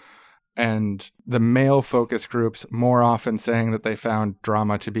men, and the male focus groups more often saying that they found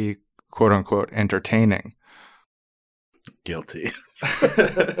drama to be, quote unquote, entertaining. Guilty.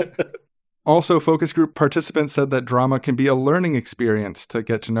 Also, focus group participants said that drama can be a learning experience to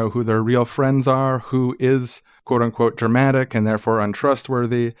get to know who their real friends are, who is, quote unquote, dramatic and therefore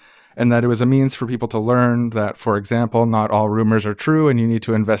untrustworthy, and that it was a means for people to learn that, for example, not all rumors are true and you need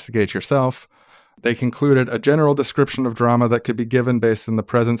to investigate yourself. They concluded a general description of drama that could be given based on the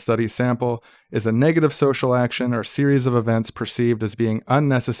present study sample is a negative social action or series of events perceived as being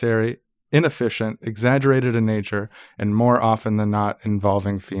unnecessary, inefficient, exaggerated in nature, and more often than not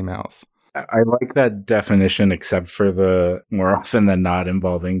involving females. I like that definition, except for the more often than not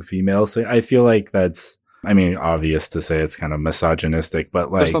involving females. I feel like that's, I mean, obvious to say it's kind of misogynistic,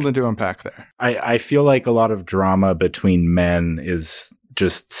 but like, there's something to unpack there. I feel like a lot of drama between men is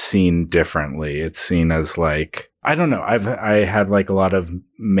just seen differently. It's seen as like, I don't know. I had like a lot of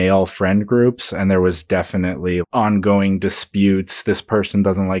male friend groups, and there was definitely ongoing disputes. This person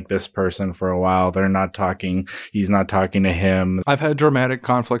doesn't like this person for a while. They're not talking. He's not talking to him. I've had dramatic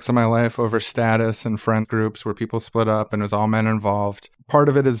conflicts in my life over status and friend groups where people split up and it was all men involved. Part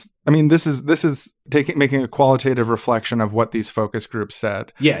of it is, I mean, this is making a qualitative reflection of what these focus groups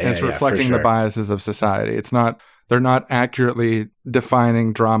said. Yeah, and it's reflecting the biases of society. It's not, they're not accurately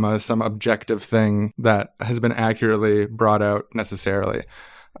defining drama as some objective thing that has been accurately brought out necessarily.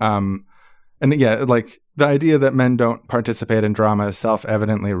 And yeah, like the idea that men don't participate in drama is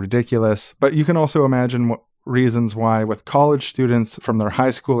self-evidently ridiculous, but you can also imagine reasons why with college students from their high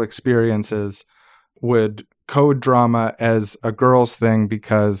school experiences, would code drama as a girl's thing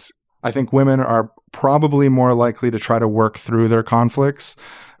because I think women are probably more likely to try to work through their conflicts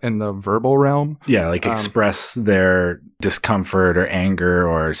in the verbal realm. Yeah, like express their discomfort or anger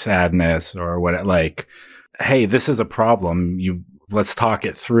or sadness or what, like, hey, this is a problem. Let's talk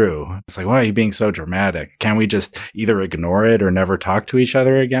it through. It's like, why are you being so dramatic? Can we just either ignore it or never talk to each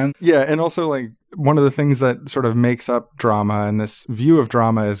other again? Yeah, and also like one of the things that sort of makes up drama and this view of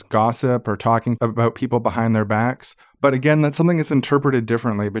drama is gossip or talking about people behind their backs. But again, that's something that's interpreted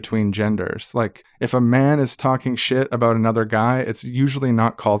differently between genders. Like if a man is talking shit about another guy, it's usually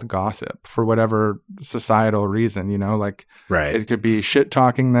not called gossip for whatever societal reason, you know, like Right. it could be shit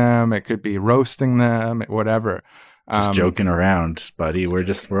talking them, it could be roasting them, whatever. Just joking around, buddy. We're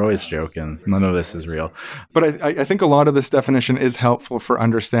always joking. None of this is real. But I think a lot of this definition is helpful for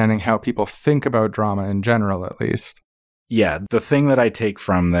understanding how people think about drama in general, at least. Yeah, the thing that I take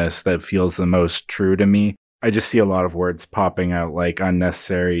from this that feels the most true to me, I just see a lot of words popping out like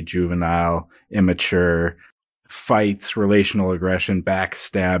unnecessary, juvenile, immature, fights, relational aggression,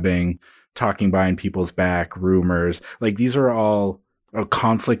 backstabbing, talking behind people's back, rumors. Like these are all a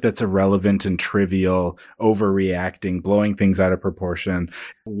conflict that's irrelevant and trivial, overreacting, blowing things out of proportion.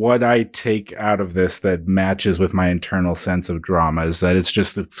 What I take out of this that matches with my internal sense of drama is that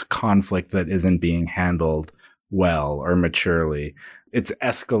it's conflict that isn't being handled well or maturely. It's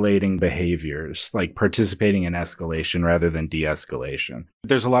escalating behaviors, like participating in escalation rather than de-escalation.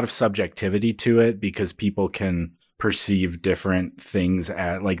 There's a lot of subjectivity to it because people can perceive different things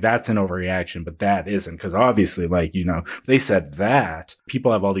at, like, that's an overreaction, but that isn't. Because obviously, like, you know, they said that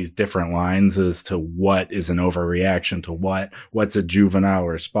people have all these different lines as to what is an overreaction to what's a juvenile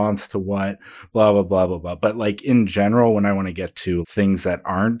response to what, blah, blah, blah, blah, blah. But like in general, when I want to get to things that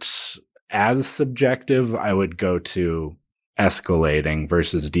aren't as subjective, I would go to escalating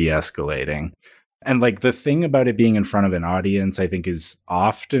versus de-escalating. And like the thing about it being in front of an audience, I think is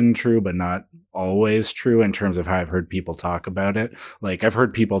often true, but not always true in terms of how I've heard people talk about it. Like I've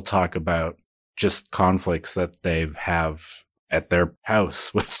heard people talk about just conflicts that they have at their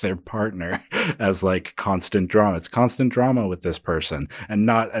house with their partner as like constant drama. It's constant drama with this person, and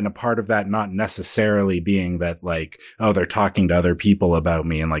a part of that not necessarily being that like, oh, they're talking to other people about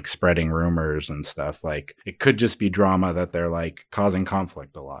me and like spreading rumors and stuff. Like it could just be drama that they're like causing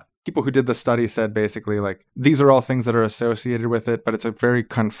conflict a lot. People who did the study said basically like these are all things that are associated with it, but it's a very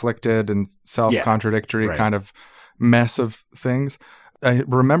conflicted and self-contradictory kind of mess of things. I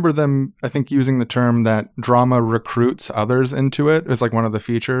remember them, I think, using the term that drama recruits others into it is like one of the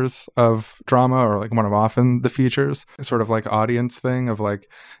features of drama, or like one of often the features, sort of like audience thing of like,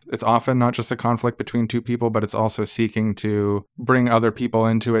 it's often not just a conflict between two people, but it's also seeking to bring other people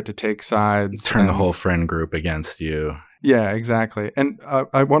into it to take sides. Turn the whole friend group against you. Yeah, exactly. And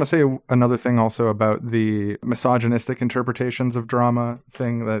I want to say another thing also about the misogynistic interpretations of drama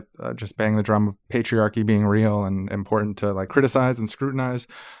thing, that just bang the drum of patriarchy being real and important to like criticize and scrutinize.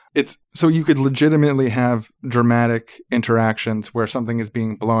 It's so you could legitimately have dramatic interactions where something is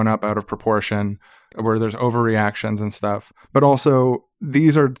being blown up out of proportion, where there's overreactions and stuff. But also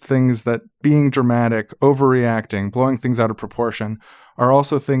these are things that being dramatic, overreacting, blowing things out of proportion are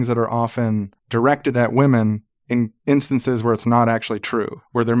also things that are often directed at women in instances where it's not actually true,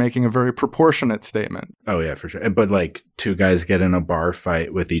 where they're making a very proportionate statement. Oh, yeah, for sure. But like two guys get in a bar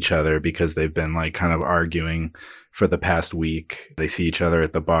fight with each other because they've been like kind of arguing for the past week. They see each other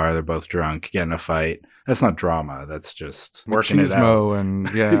at the bar. They're both drunk, get in a fight. That's not drama. That's just working it out. And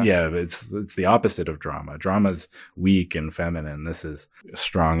yeah. Yeah, it's the opposite of drama. Drama's weak and feminine. This is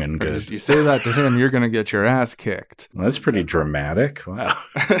strong and good. You say that to him, you're going to get your ass kicked. Well, that's pretty dramatic. Wow.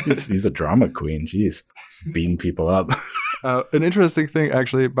 He's a drama queen. Jeez. Just beating people up. An interesting thing,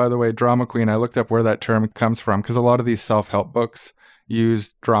 actually, by the way, drama queen, I looked up where that term comes from, because a lot of these self-help books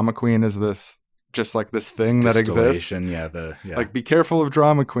use drama queen as this, just like this thing that exists. Yeah. Like, be careful of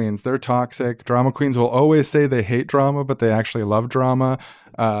drama queens. They're toxic. Drama queens will always say they hate drama, but they actually love drama.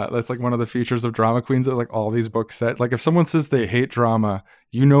 That's like one of the features of drama queens that like all these books said. Like if someone says they hate drama,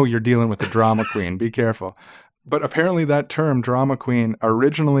 you know you're dealing with a drama queen. Be careful. But apparently that term, drama queen,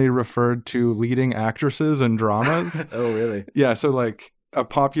 originally referred to leading actresses in dramas. Oh, really? Yeah, so like a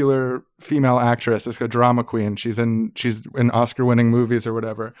popular female actress is a drama queen. She's in Oscar-winning movies or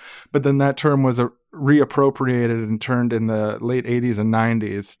whatever. But then that term was reappropriated and turned in the late 80s and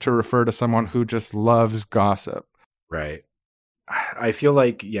 90s to refer to someone who just loves gossip. Right. I feel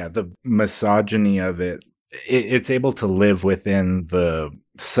like, yeah, the misogyny of it's able to live within the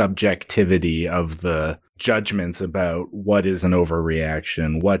subjectivity of the judgments about what is an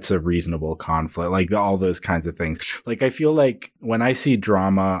overreaction, what's a reasonable conflict, like all those kinds of things. Like I feel like when I see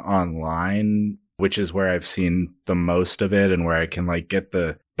drama online, which is where I've seen the most of it and where I can like get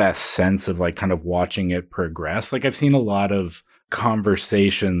the best sense of like kind of watching it progress. Like I've seen a lot of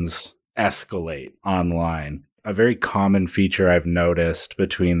conversations escalate online. A very common feature I've noticed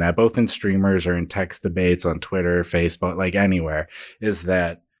between that, both in streamers or in text debates on Twitter, Facebook, like anywhere, is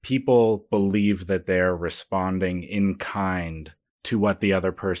that people believe that they're responding in kind to what the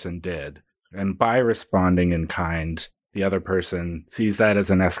other person did. And by responding in kind, the other person sees that as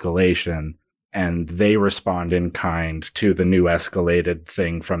an escalation, and they respond in kind to the new escalated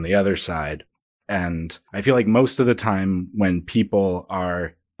thing from the other side. And I feel like most of the time when people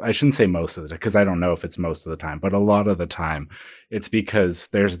are, I shouldn't say most of the time, because I don't know if it's most of the time, but a lot of the time, it's because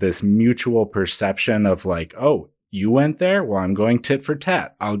there's this mutual perception of like, oh, you went there? Well, I'm going tit for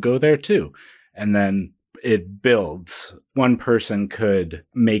tat. I'll go there too. And then it builds. One person could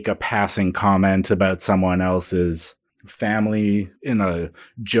make a passing comment about someone else's family in a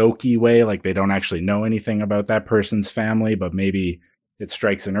jokey way, like they don't actually know anything about that person's family, but maybe it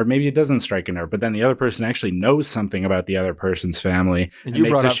strikes a nerve, maybe it doesn't strike a nerve, but then the other person actually knows something about the other person's family. And you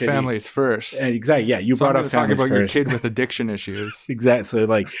brought up families first. Exactly. Yeah, you brought up families talking about first. your kid with addiction issues. Exactly. So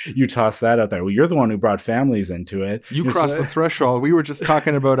like you toss that out there. Well, you're the one who brought families into it. You crossed the threshold. We were just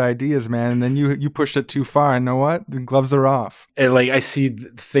talking about ideas, man, and then you pushed it too far. And you know what? The gloves are off. And like I see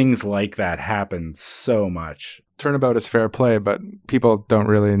things like that happen so much. Turnabout is fair play, but people don't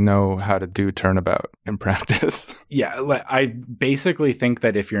really know how to do turnabout in practice. Yeah, I basically think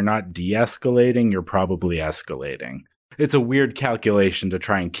that if you're not de-escalating, you're probably escalating. It's a weird calculation to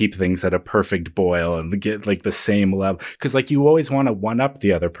try and keep things at a perfect boil and get like the same level. Because like you always want to one-up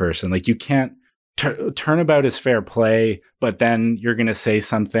the other person. Like you can't, turnabout is fair play, but then you're going to say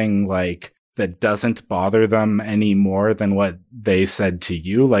something like that doesn't bother them any more than what they said to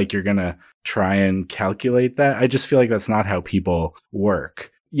you. Like you're going to try and calculate that. I just feel like that's not how people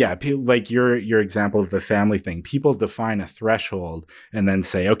work. Yeah, like your example of the family thing, people define a threshold and then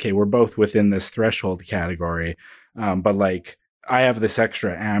say, okay, we're both within this threshold category. But like I have this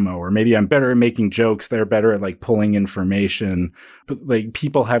extra ammo, or maybe I'm better at making jokes. They're better at like pulling information. But like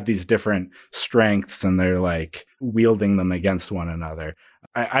people have these different strengths and they're like wielding them against one another.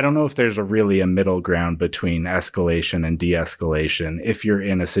 I don't know if there's really a middle ground between escalation and de-escalation. If you're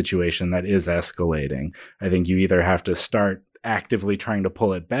in a situation that is escalating, I think you either have to start actively trying to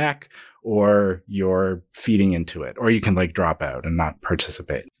pull it back or you're feeding into it, or you can like drop out and not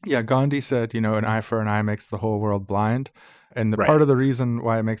participate. Yeah, Gandhi said, an eye for an eye makes the whole world blind. And Right. part of the reason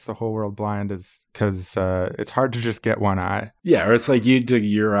why it makes the whole world blind is because it's hard to just get one eye. Yeah, or it's like you took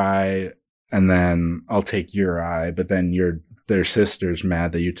your eye and then I'll take your eye, but then their sister's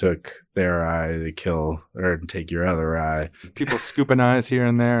mad that you took their eye to kill or take your other eye. People scooping eyes here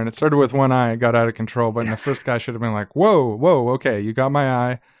and there. And it started with one eye, it got out of control. But the first guy should have been like, whoa, okay, you got my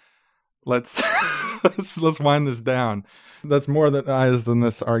eye. Let's let's wind this down. That's more than eyes than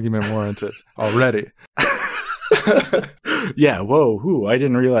this argument warranted already. Yeah, whoa, I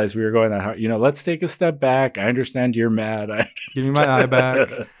didn't realize we were going that hard. Let's take a step back. I understand you're mad. Give me my eye back.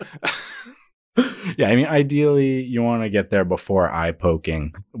 Yeah, I mean, ideally, you want to get there before eye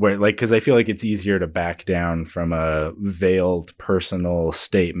poking, because I feel like it's easier to back down from a veiled personal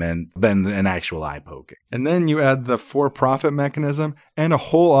statement than an actual eye poking. And then you add the for-profit mechanism and a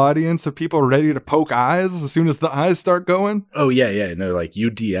whole audience of people ready to poke eyes as soon as the eyes start going. Oh, yeah. No, like you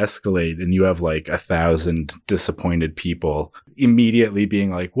de-escalate and you have like 1,000 disappointed people immediately being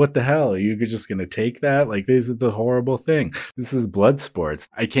like, what the hell? Are you just going to take that? Like, this is the horrible thing. This is blood sports.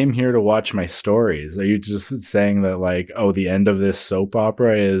 I came here to watch my stories. Are you just saying that like, oh, the end of this soap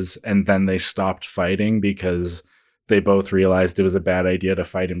opera is, and then they stopped fighting because they both realized it was a bad idea to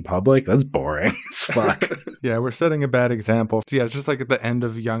fight in public? That's boring as fuck. Yeah, we're setting a bad example. Yeah, it's just like at the end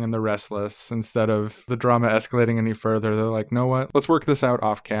of Young and the Restless, instead of the drama escalating any further, they're like, know what? Let's work this out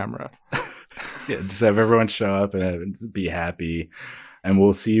off camera. Yeah, just have everyone show up and be happy. And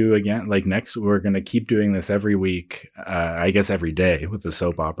we'll see you again. Like next, we're going to keep doing this every week, I guess every day with the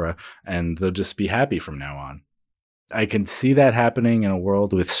soap opera, and they'll just be happy from now on. I can see that happening in a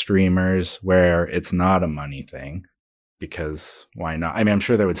world with streamers where it's not a money thing, because why not? I mean, I'm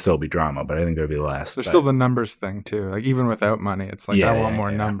sure there would still be drama, but I think there'd be less. There's still the numbers thing too. Like even without money, it's like, I want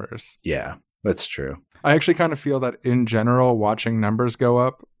more numbers. Yeah, that's true. I actually kind of feel that in general, watching numbers go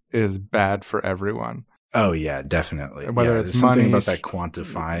up is bad for everyone. Oh yeah, definitely. Whether yeah, it's there's money, something about that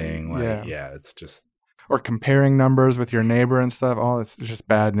quantifying, like it's just, or comparing numbers with your neighbor and stuff. Oh, it's just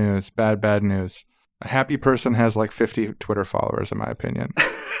bad news. Bad news. A happy person has like 50 Twitter followers, in my opinion.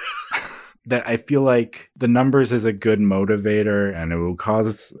 That I feel like the numbers is a good motivator and it will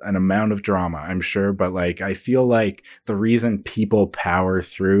cause an amount of drama, I'm sure. But like, I feel like the reason people power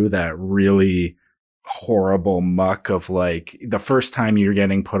through that really horrible muck of like the first time you're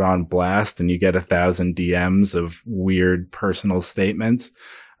getting put on blast and you get 1,000 DMs of weird personal statements.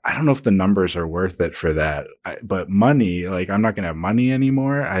 I don't know if the numbers are worth it for that, but money, like I'm not going to have money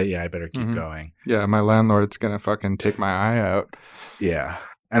anymore. I better keep going. Yeah, my landlord's going to fucking take my eye out. Yeah.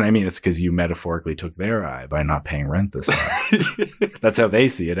 And I mean, it's because you metaphorically took their eye by not paying rent this month. That's how they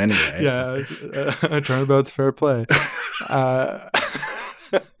see it anyway. Yeah, turnabout's fair play.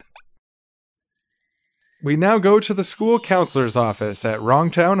 We now go to the school counselor's office at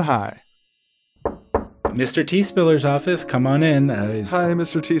Wrongtown High. Mr. T. Spiller's office, come on in. Hi,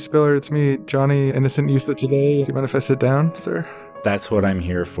 Mr. T. Spiller. It's me, Johnny, innocent youth of today. Do you mind if I sit down, sir? That's what I'm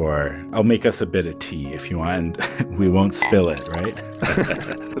here for. I'll make us a bit of tea if you want. We won't spill it, right?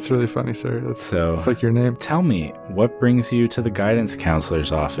 That's really funny, sir. That's like your name. Tell me, what brings you to the guidance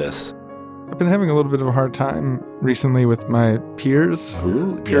counselor's office? I've been having a little bit of a hard time recently with my peers.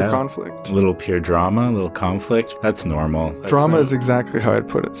 Peer conflict. A little peer drama, a little conflict. That's normal. Drama is exactly how I'd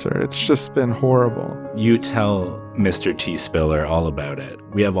put it, sir. It's just been horrible. You tell Mr. T. Spiller all about it.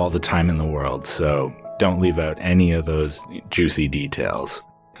 We have all the time in the world, so don't leave out any of those juicy details.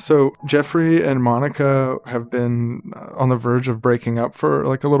 So Jeffrey and Monica have been on the verge of breaking up for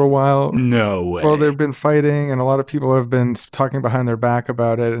like a little while. No way. Well, they've been fighting, and a lot of people have been talking behind their back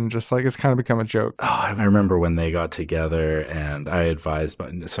about it, and just like it's kind of become a joke. Oh, I remember when they got together, and I advised.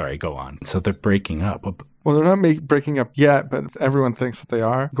 Sorry, go on. So they're breaking up. Well, they're not breaking up yet, but everyone thinks that they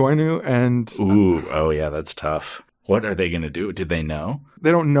are going to. And oh yeah, that's tough. What are they going to do? Do they know?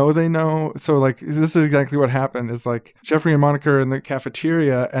 They don't know they know. So, like, this is exactly what happened. Is like Jeffrey and Monica are in the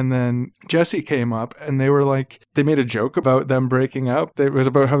cafeteria, and then Jesse came up, and they were like, they made a joke about them breaking up. It was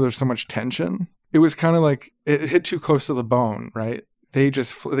about how there's so much tension. It was kind of like, it hit too close to the bone, right? They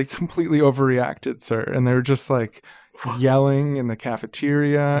completely overreacted, sir. And they were just like yelling in the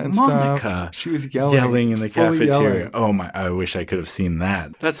cafeteria and Monica, stuff. She was yelling in the cafeteria. Yelling. Oh my, I wish I could have seen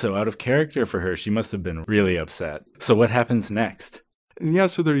that. That's so out of character for her. She must have been really upset. So what happens next? Yeah,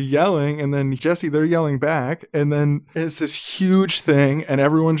 so they're yelling, and then Jesse, they're yelling back, and then it's this huge thing, and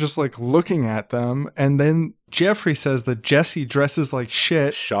everyone's just like looking at them, and then Jeffrey says that Jesse dresses like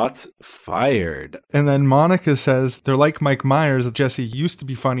shit. Shots fired. And then Monica says they're like Mike Myers. Jesse used to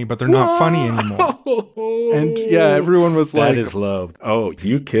be funny, but they're not funny anymore. And yeah, everyone was like... That is low. Oh,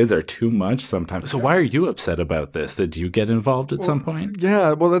 you kids are too much sometimes. So why are you upset about this? Did you get involved at some point?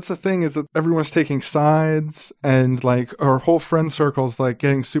 Yeah, well, that's the thing is that everyone's taking sides, and like our whole friend circle's like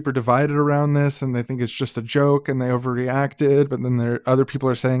getting super divided around this, and they think it's just a joke, and they overreacted. But then other people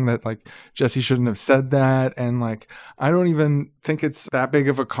are saying that like Jesse shouldn't have said that. And like, I don't even think it's that big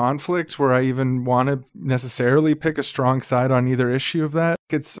of a conflict where I even want to necessarily pick a strong side on either issue of that.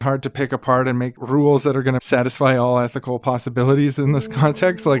 It's hard to pick apart and make rules that are going to satisfy all ethical possibilities in this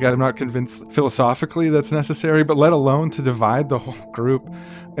context. Like, I'm not convinced philosophically that's necessary, but let alone to divide the whole group.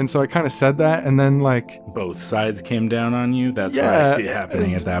 And so I kind of said that, and then like... Both sides came down on you? That's what I see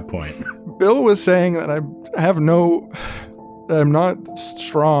happening at that point. Bill was saying that that I'm not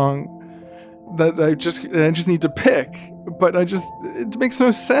strong, that I just need to pick, but it makes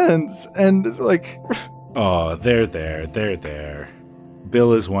no sense. And like... Oh, they're there.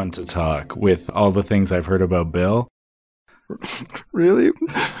 Bill is one to talk. With all the things I've heard about Bill. Really?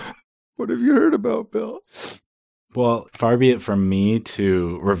 What have you heard about Bill? Well, far be it from me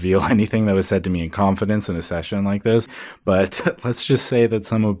to reveal anything that was said to me in confidence in a session like this, but let's just say that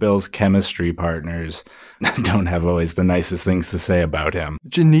some of Bill's chemistry partners don't have always the nicest things to say about him.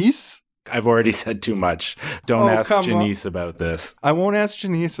 Janice? I've already said too much. Don't ask Janice about this. I won't ask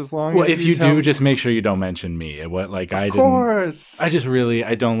Janice as long as Well, if you do, just make sure you don't mention me. Of course. I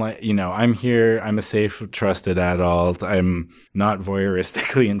don't like, I'm here. I'm a safe, trusted adult. I'm not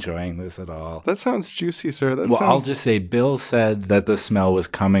voyeuristically enjoying this at all. That sounds juicy, sir. I'll just say Bill said that the smell was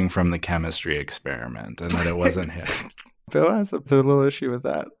coming from the chemistry experiment and that it wasn't him. Bill has a little issue with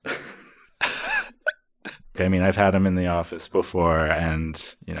that. I mean, I've had him in the office before,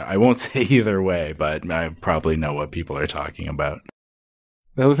 and, I won't say either way, but I probably know what people are talking about.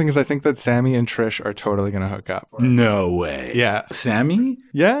 The other thing is I think that Sammy and Trish are totally going to hook up. No way. Yeah. Sammy?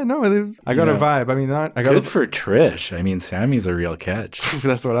 Yeah, no, I got a vibe. I mean, good for Trish. I mean, Sammy's a real catch.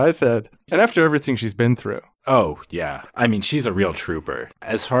 That's what I said. And after everything she's been through. Oh, yeah. I mean, she's a real trooper.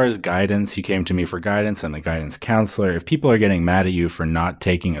 As far as guidance, you came to me for guidance. I'm the guidance counselor. If people are getting mad at you for not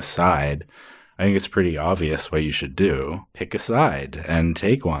taking a side, I think it's pretty obvious what you should do. Pick a side and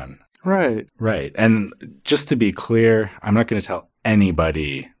take one. Right. Right. And just to be clear, I'm not going to tell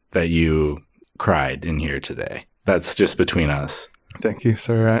anybody that you cried in here today. That's just between us. Thank you,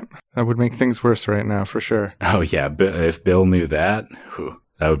 sir. That would make things worse right now, for sure. Oh, yeah. If Bill knew that,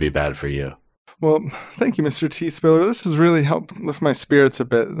 that would be bad for you. Well, thank you, Mr. T. Spiller. This has really helped lift my spirits a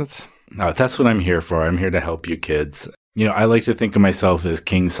bit. No, that's what I'm here for. I'm here to help you kids. You know, I like to think of myself as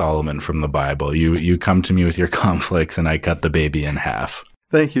King Solomon from the Bible. You come to me with your conflicts and I cut the baby in half.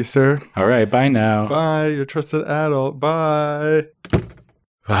 Thank you, sir. All right, bye now. Bye, your trusted adult. Bye.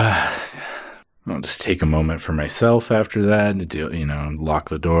 I'll just take a moment for myself after that, lock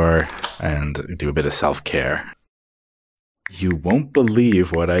the door and do a bit of self-care. You won't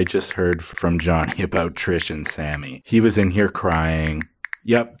believe what I just heard from Johnny about Trish and Sammy. He was in here crying.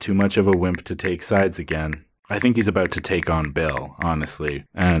 Yep, too much of a wimp to take sides again. I think he's about to take on Bill, honestly.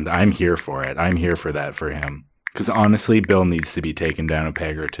 And I'm here for it. I'm here for that for him. Because honestly, Bill needs to be taken down a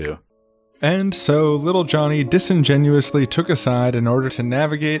peg or two. And so little Johnny disingenuously took a side in order to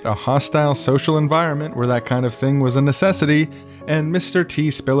navigate a hostile social environment where that kind of thing was a necessity, and Mr. T.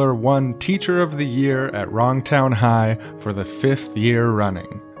 Spiller won Teacher of the Year at Wrongtown High for the 5th year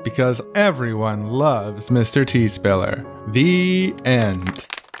running. Because everyone loves Mr. T. Spiller. The end.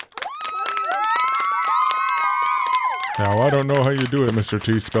 Now, I don't know how you do it, Mr.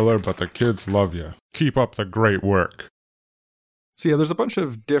 T. Spiller, but the kids love you. Keep up the great work. So yeah, there's a bunch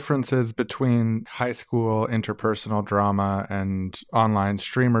of differences between high school interpersonal drama and online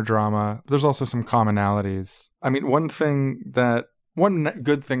streamer drama. There's also some commonalities. I mean, one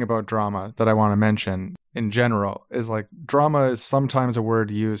good thing about drama that I want to mention in general is like drama is sometimes a word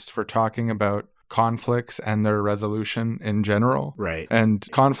used for talking about conflicts and their resolution in general. Right. And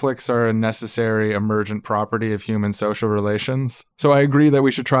conflicts are a necessary emergent property of human social relations. So I agree that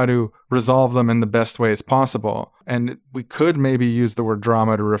we should try to resolve them in the best ways possible. And we could maybe use the word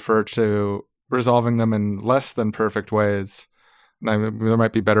drama to refer to resolving them in less than perfect ways. There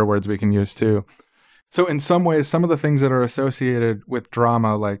might be better words we can use too. So in some ways, some of the things that are associated with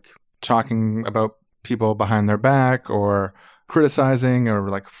drama, like talking about people behind their back or criticizing or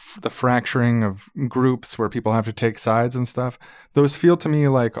like the fracturing of groups where people have to take sides and stuff, those feel to me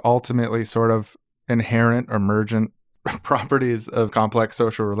like ultimately sort of inherent emergent properties of complex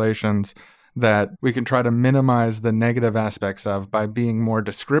social relations that we can try to minimize the negative aspects of by being more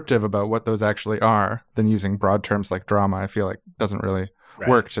descriptive about what those actually are than using broad terms like drama. I feel like doesn't really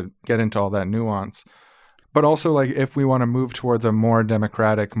work to get into all that nuance. But also, like, if we want to move towards a more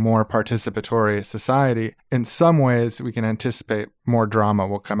democratic, more participatory society, in some ways, we can anticipate more drama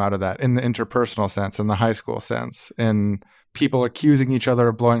will come out of that in the interpersonal sense, in the high school sense, in people accusing each other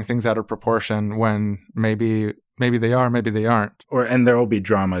of blowing things out of proportion when maybe they are, maybe they aren't. And there will be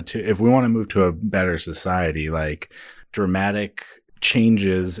drama, too. If we want to move to a better society, like dramatic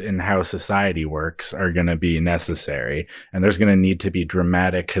changes in how society works are going to be necessary, and there's going to need to be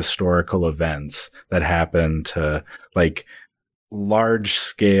dramatic historical events that happen to like large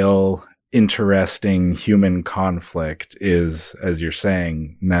scale interesting human conflict is, as you're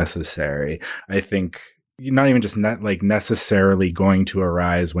saying, necessary. I think not even just necessarily going to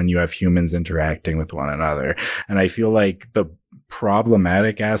arise when you have humans interacting with one another. And I feel like the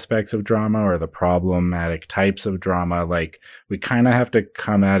problematic aspects of drama or the problematic types of drama, like we kind of have to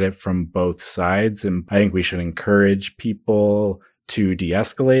come at it from both sides. And I think we should encourage people to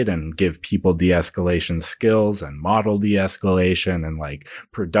de-escalate and give people de-escalation skills and model de-escalation and like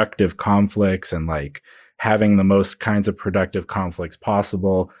productive conflicts and like having the most kinds of productive conflicts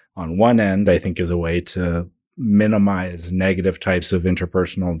possible on one end, I think is a way to minimize negative types of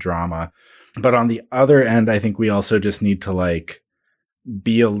interpersonal drama. But on the other end, I think we also just need to like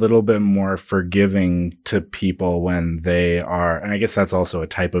be a little bit more forgiving to people when they are, and I guess that's also a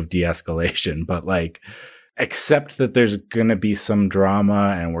type of de-escalation, but like accept that there's going to be some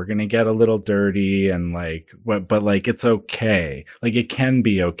drama and we're going to get a little dirty and like, but like it's okay. Like it can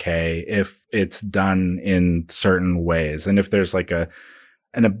be okay if it's done in certain ways. And if there's like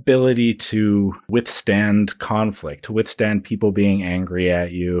an ability to withstand conflict, to withstand people being angry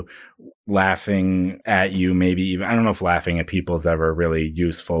at you, laughing at you, maybe even, I don't know if laughing at people is ever really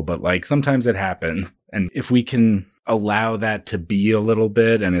useful, but like sometimes it happens. And if we can allow that to be a little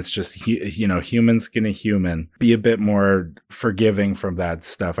bit, and it's just, humans gonna human, be a bit more forgiving from that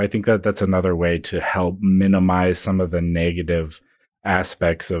stuff. I think that that's another way to help minimize some of the negative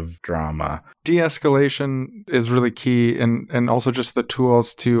aspects of drama. De-escalation is really key, and also just the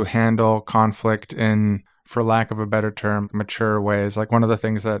tools to handle conflict in, for lack of a better term, mature ways. Like one of the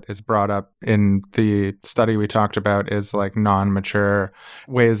things that is brought up in the study we talked about is like non-mature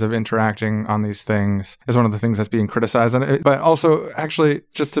ways of interacting on these things is one of the things that's being criticized. But also, actually,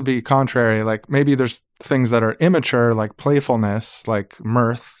 just to be contrary, like maybe there's things that are immature, like playfulness, like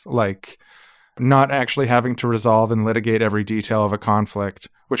mirth, like not actually having to resolve and litigate every detail of a conflict,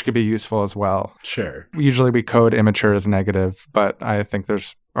 which could be useful as well. Sure. Usually we code immature as negative, but I think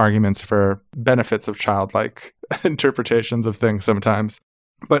there's arguments for benefits of childlike interpretations of things sometimes.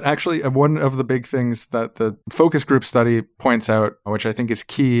 But actually, one of the big things that the focus group study points out, which I think is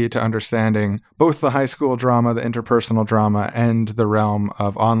key to understanding both the high school drama, the interpersonal drama, and the realm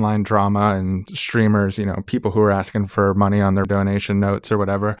of online drama and streamers, people who are asking for money on their donation notes or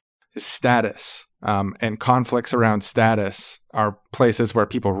whatever, is status. And conflicts around status are places where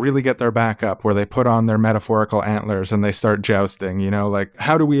people really get their back up, where they put on their metaphorical antlers and they start jousting, like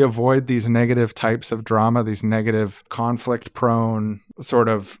how do we avoid these negative types of drama, these negative conflict-prone sort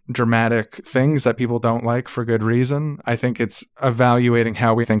of dramatic things that people don't like for good reason? I think it's evaluating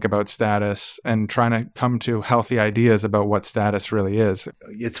how we think about status and trying to come to healthy ideas about what status really is.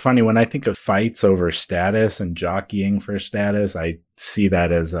 It's funny, when I think of fights over status and jockeying for status, I see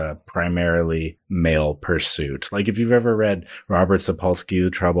that as a primarily male pursuit. Like if you've ever read Robert Sapolsky,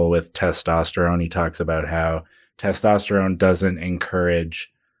 The Trouble with Testosterone, he talks about how testosterone doesn't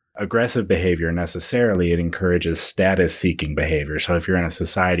encourage aggressive behavior necessarily. It encourages status-seeking behavior. So if you're in a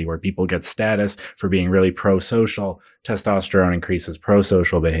society where people get status for being really pro-social, testosterone increases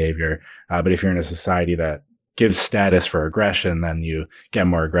pro-social behavior. But if you're in a society that gives status for aggression, then you get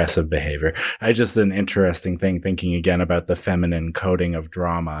more aggressive behavior. It's just an interesting thing, thinking again about the feminine coding of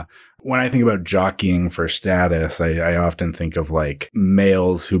drama. When I think about jockeying for status, I often think of like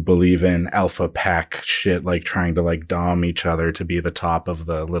males who believe in alpha pack shit, like trying to like dom each other to be the top of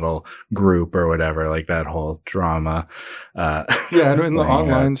the little group or whatever, like that whole drama. Yeah, and in the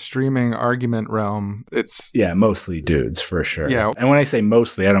online streaming argument realm, it's... Yeah, mostly dudes for sure. Yeah. And when I say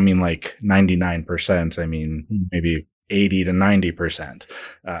mostly, I don't mean like 99%. I mean maybe 80 to 90%.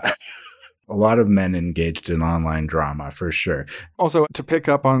 A lot of men engaged in online drama, for sure. Also, to pick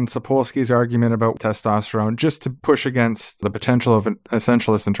up on Sapolsky's argument about testosterone, just to push against the potential of an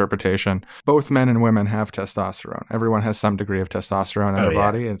essentialist interpretation, both men and women have testosterone. Everyone has some degree of testosterone in their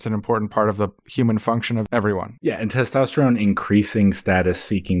body. It's an important part of the human function of everyone. Yeah, and testosterone increasing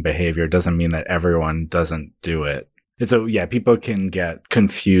status-seeking behavior doesn't mean that everyone doesn't do it. And so, yeah, people can get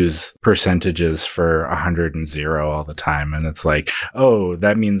confused percentages for 100 and 0 all the time. And it's like, oh,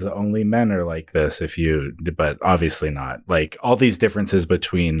 that means only men are like this but obviously not. Like all these differences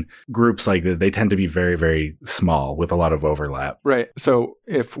between groups like that, they tend to be very, very small with a lot of overlap. Right. So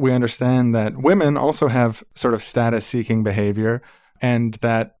if we understand that women also have sort of status-seeking behavior, and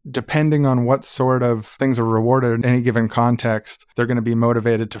that depending on what sort of things are rewarded in any given context, they're going to be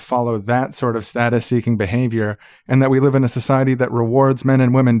motivated to follow that sort of status-seeking behavior, and that we live in a society that rewards men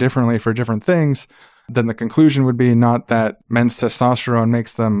and women differently for different things, then the conclusion would be not that men's testosterone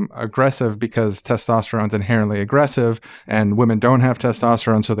makes them aggressive because testosterone is inherently aggressive and women don't have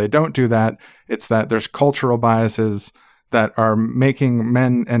testosterone, so they don't do that. It's that there's cultural biases that are making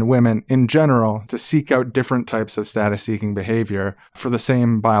men and women in general to seek out different types of status-seeking behavior for the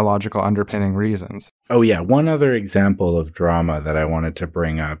same biological underpinning reasons. Oh yeah, one other example of drama that I wanted to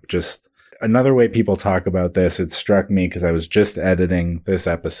bring up, just another way people talk about this, it struck me because I was just editing this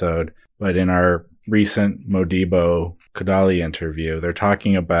episode, but in our recent Modibo Kodali interview, they're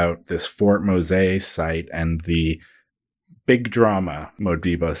talking about this Fort Mose site and the big drama,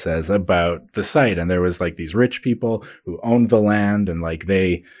 Modibo says, about the site. And there was like these rich people who owned the land and like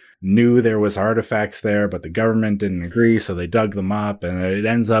they knew there was artifacts there, but the government didn't agree. So they dug them up and it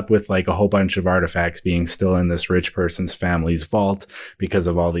ends up with like a whole bunch of artifacts being still in this rich person's family's vault because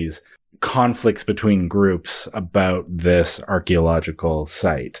of all these conflicts between groups about this archaeological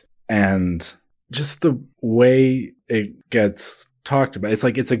site. And just the way it gets talked about, it's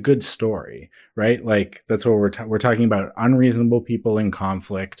like it's a good story, right? Like that's what we're talking about, unreasonable people in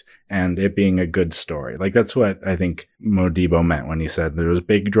conflict and it being a good story. Like that's what I think Modibo meant when he said there was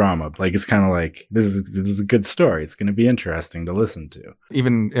big drama. Like it's kind of like this is a good story. It's going to be interesting to listen to.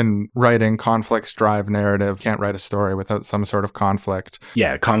 Even in writing, conflicts drive narrative. Can't write a story without some sort of conflict.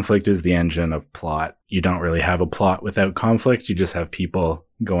 Yeah, conflict is the engine of plot. You don't really have a plot without conflict. You just have people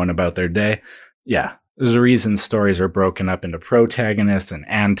going about their day. Yeah. There's a reason stories are broken up into protagonists and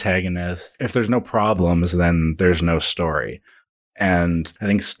antagonists. If there's no problems, then there's no story. And I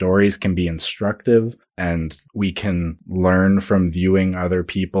think stories can be instructive and we can learn from viewing other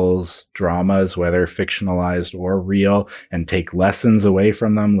people's dramas, whether fictionalized or real, and take lessons away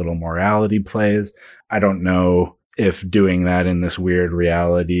from them, little morality plays. I don't know if doing that in this weird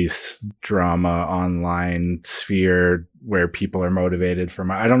reality drama online sphere where people are motivated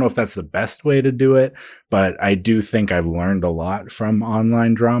from, I don't know if that's the best way to do it, but I do think I've learned a lot from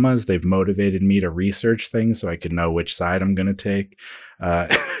online dramas. They've motivated me to research things so I can know which side I'm going to take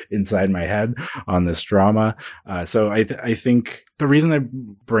inside my head on this drama. So I think the reason I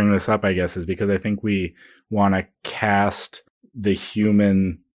bring this up, I guess, is because I think we want to cast the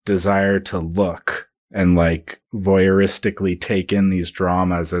human desire to look and like voyeuristically take in these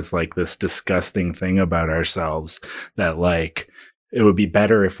dramas as like this disgusting thing about ourselves that like it would be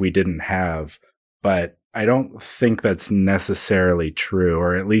better if we didn't have. But I don't think that's necessarily true,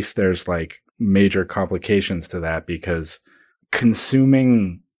 or at least there's like major complications to that, because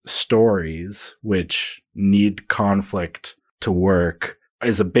consuming stories which need conflict to work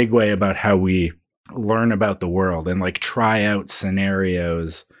is a big way about how we learn about the world and like try out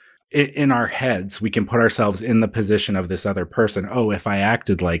scenarios in our heads. We can put ourselves in the position of this other person. Oh, if I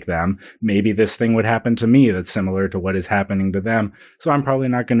acted like them, maybe this thing would happen to me that's similar to what is happening to them. So I'm probably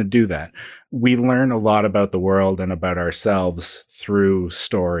not going to do that. We learn a lot about the world and about ourselves through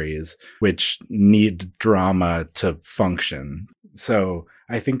stories, which need drama to function. So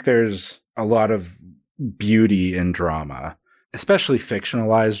I think there's a lot of beauty in drama, especially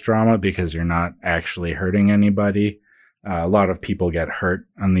fictionalized drama, because you're not actually hurting anybody. A lot of people get hurt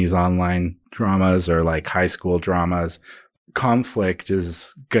on these online dramas or like high school dramas. Conflict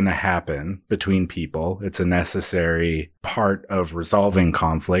is going to happen between people. It's a necessary part of resolving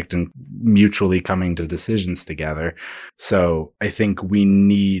conflict and mutually coming to decisions together. So I think we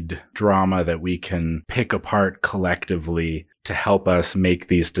need drama that we can pick apart collectively to help us make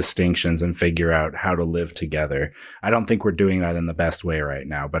these distinctions and figure out how to live together. I don't think we're doing that in the best way right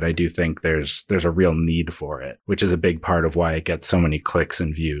now, but I do think there's a real need for it, which is a big part of why it gets so many clicks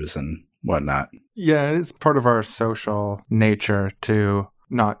and views and whatnot. Yeah, it's part of our social nature to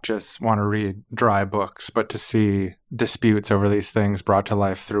not just want to read dry books, but to see disputes over these things brought to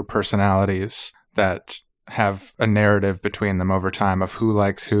life through personalities that have a narrative between them over time of who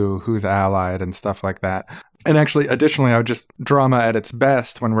likes who's allied and stuff like that. And actually, additionally, I would just drama at its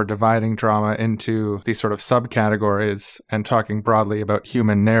best when we're dividing drama into these sort of subcategories and talking broadly about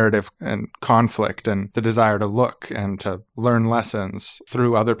human narrative and conflict and the desire to look and to learn lessons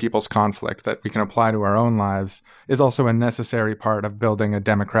through other people's conflict that we can apply to our own lives is also a necessary part of building a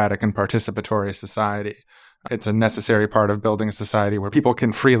democratic and participatory society. It's a necessary part of building a society where people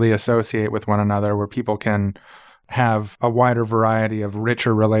can freely associate with one another, where people can have a wider variety of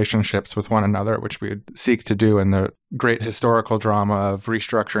richer relationships with one another, which we would seek to do in the great historical drama of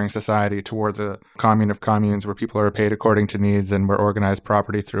restructuring society towards a commune of communes where people are paid according to needs and we're organized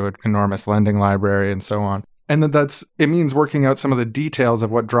property through an enormous lending library and so on. And it means working out some of the details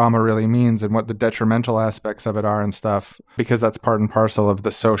of what drama really means and what the detrimental aspects of it are and stuff, because that's part and parcel of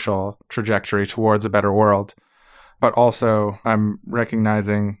the social trajectory towards a better world. But also I'm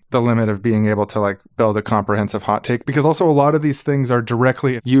recognizing the limit of being able to like build a comprehensive hot take, because also a lot of these things are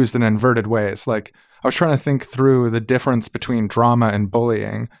directly used in inverted ways. Like I was trying to think through the difference between drama and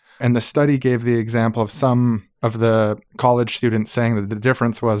bullying. And the study gave the example of some of the college students saying that the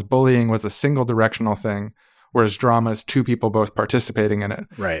difference was bullying was a single directional thing, whereas drama is two people both participating in it.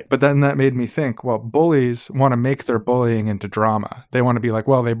 Right. But then that made me think, well, bullies want to make their bullying into drama. They want to be like,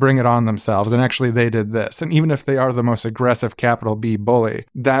 well, they bring it on themselves, and actually they did this. And even if they are the most aggressive capital B bully,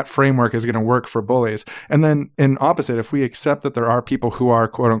 that framework is going to work for bullies. And then in opposite, if we accept that there are people who are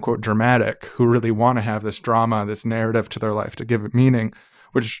quote unquote dramatic, who really want to have this drama, this narrative to their life to give it meaning,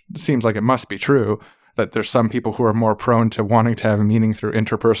 which seems like it must be true, that there's some people who are more prone to wanting to have meaning through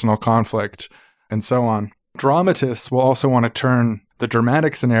interpersonal conflict and so on. Dramatists will also want to turn the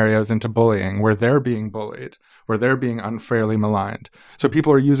dramatic scenarios into bullying, where they're being bullied, where they're being unfairly maligned. So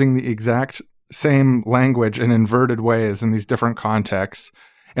people are using the exact same language in inverted ways in these different contexts.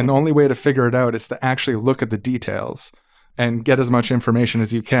 And the only way to figure it out is to actually look at the details and get as much information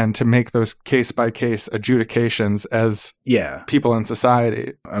as you can to make those case-by-case adjudications as people in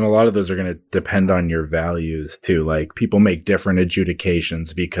society. And a lot of those are going to depend on your values, too. Like, people make different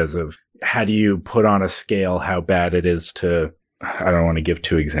adjudications because of how do you put on a scale how bad it is to... I don't want to give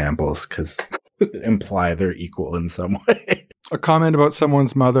two examples because imply they're equal in some way. A comment about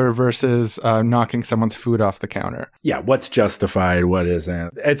someone's mother versus knocking someone's food off the counter. Yeah, what's justified, what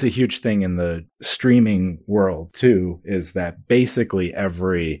isn't. It's a huge thing in the streaming world, too, is that basically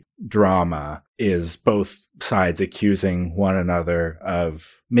every drama is both sides accusing one another of,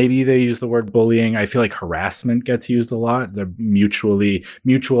 maybe they use the word bullying. I feel like harassment gets used a lot. The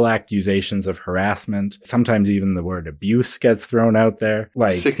mutual accusations of harassment. Sometimes even the word abuse gets thrown out there.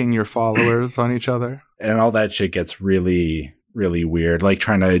 Like sicking your followers on each other. And all that shit gets really, really weird. Like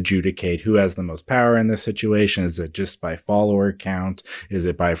trying to adjudicate who has the most power in this situation. Is it just by follower count? Is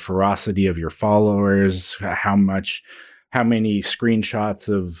it by ferocity of your followers? How many screenshots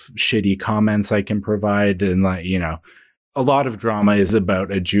of shitty comments I can provide? And like, you know, a lot of drama is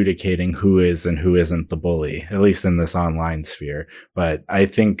about adjudicating who is and who isn't the bully, at least in this online sphere. But I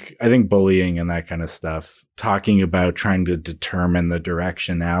think bullying and that kind of stuff, talking about trying to determine the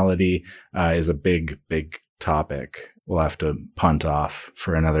directionality is a big, big topic. We'll have to punt off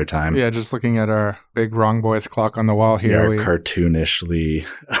for another time. Yeah, just looking at our big Wrong Boys clock on the wall here. Yeah, cartoonishly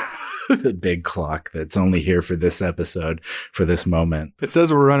big clock that's only here for this episode, for this moment. It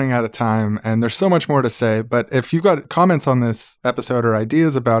says we're running out of time, and there's so much more to say, but if you got comments on this episode or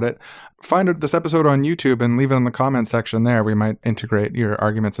ideas about it, find this episode on YouTube and leave it in the comment section there. We might integrate your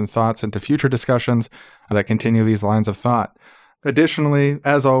arguments and thoughts into future discussions that continue these lines of thought. Additionally,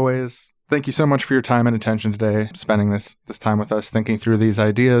 as always, thank you so much for your time and attention today, spending this time with us, thinking through these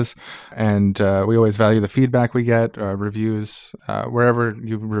ideas. And we always value the feedback we get, reviews, wherever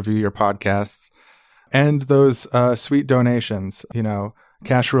you review your podcasts, and those sweet donations. You know,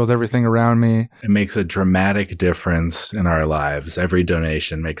 cash rules everything around me. It makes a dramatic difference in our lives. Every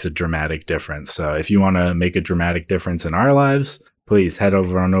donation makes a dramatic difference. So if you want to make a dramatic difference in our lives, please head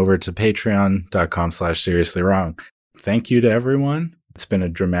over to patreon.com/seriously-wrong. Thank you to everyone. It's been a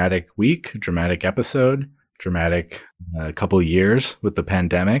dramatic week, dramatic episode, dramatic couple years with the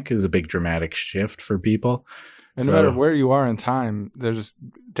pandemic. Is a big dramatic shift for people. And no matter where you are in time, there's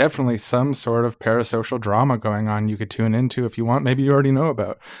definitely some sort of parasocial drama going on you could tune into if you want. Maybe you already know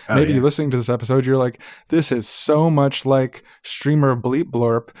about. Maybe you're listening to this episode, you're like, this is so much like streamer Bleep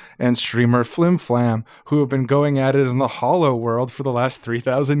Blorp and streamer Flim Flam, who have been going at it in the hollow world for the last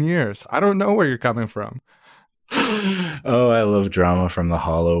 3,000 years. I don't know where you're coming from. Oh, I love drama from the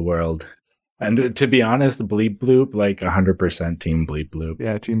hollow world. And to be honest, Bleep Bloop, like 100% Team Bleep Bloop.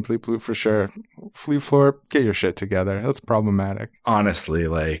 Yeah, Team Bleep Bloop for sure. Fleep Florp, get your shit together. That's problematic. Honestly,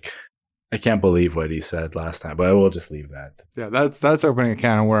 like, I can't believe what he said last time, but I will just leave that. Yeah, that's opening a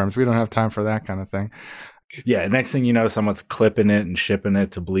can of worms. We don't have time for that kind of thing. Yeah, next thing you know, someone's clipping it and shipping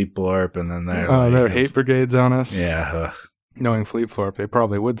it to Bleep Blorp, and then they're hate brigades on us. Yeah. Knowing Fleep Florp, they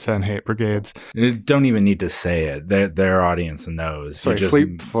probably would send hate brigades. You don't even need to say it. Their audience knows. Sorry,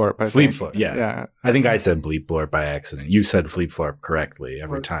 Fleep Florp. Fleep Florp, yeah. I think I said Bleep Blorp by accident. You said Fleep Florp correctly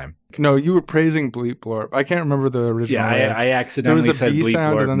every time. No, you were praising Bleep Blorp. I can't remember the original. Yeah, I accidentally said Bleep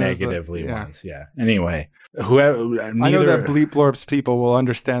Blorp negatively once. Yeah. Anyway, I know that Bleep Blorp's people will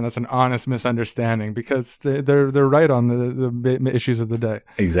understand that's an honest misunderstanding because they're right on the issues of the day.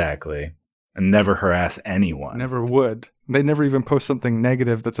 Exactly. And never harass anyone. Never would. They never even post something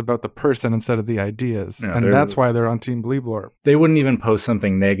negative that's about the person instead of the ideas. No, and that's why they're on Team Bleep Blorp. They wouldn't even post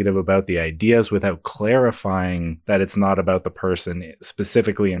something negative about the ideas without clarifying that it's not about the person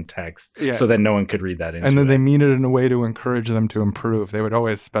specifically in text, so that no one could read that into it. And then they mean it in a way to encourage them to improve. They would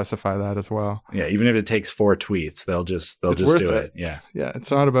always specify that as well. Yeah, even if it takes 4 tweets, they'll just do it. Yeah. Yeah,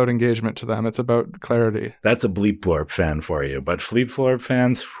 it's not about engagement to them. It's about clarity. That's a Bleep Blorp fan for you. But Fleep Florp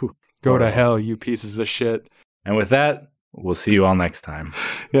fans, go to hell, you pieces of shit. And with that, we'll see you all next time.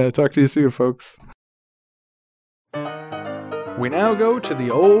 Yeah, talk to you soon, folks. We now go to the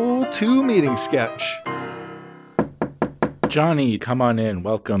old 2 meeting sketch. Johnny, come on in.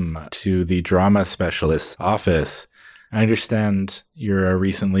 Welcome to the drama specialist's office. I understand you're a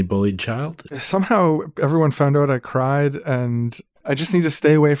recently bullied child. Somehow everyone found out I cried, and I just need to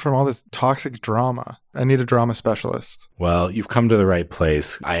stay away from all this toxic drama. I need a drama specialist. Well, you've come to the right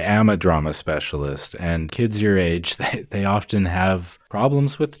place. I am a drama specialist, and kids your age, they often have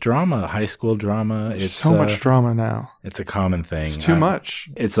problems with drama, high school drama. It's so much drama now. It's a common thing. It's too much.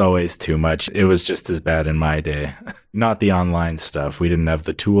 It's always too much. It was just as bad in my day. Not the online stuff. We didn't have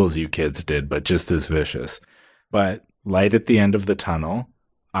the tools you kids did, but just as vicious. But light at the end of the tunnel.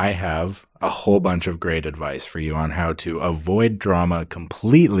 I have a whole bunch of great advice for you on how to avoid drama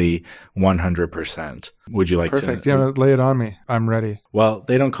completely 100%. Would you like Perfect. Yeah, lay it on me. I'm ready. Well,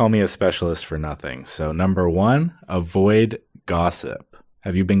 they don't call me a specialist for nothing. So number 1, avoid gossip.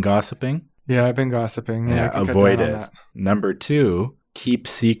 Have you been gossiping? Yeah, I've been gossiping. Yeah, avoid it. Number 2, keep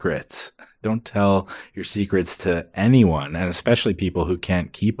secrets. Don't tell your secrets to anyone, and especially people who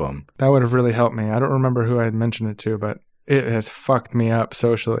can't keep them. That would have really helped me. I don't remember who I had mentioned it to, but it has fucked me up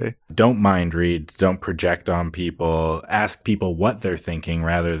socially. Don't mind read. Don't project on people. Ask people what they're thinking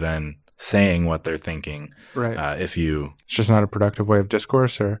rather than saying what they're thinking. Right. If you... It's just not a productive way of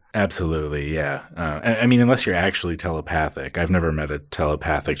discourse, or? Absolutely, yeah. I mean, unless you're actually telepathic. I've never met a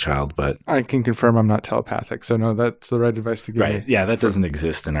telepathic child, but... I can confirm I'm not telepathic, so no, that's the right advice to give me. Right, yeah, that doesn't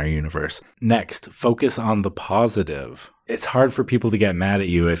exist in our universe. Next, focus on the positive. It's hard for people to get mad at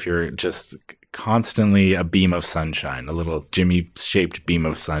you if you're just constantly a beam of sunshine, a little Jimmy-shaped beam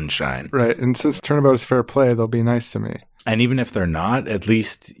of sunshine. Right, and since turnabout is fair play, they'll be nice to me. And even if they're not, at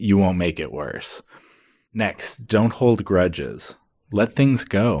least you won't make it worse. Next, don't hold grudges. Let things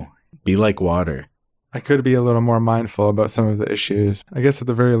go. Be like water. I could be a little more mindful about some of the issues. I guess at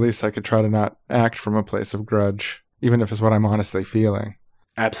the very least, I could try to not act from a place of grudge, even if it's what I'm honestly feeling.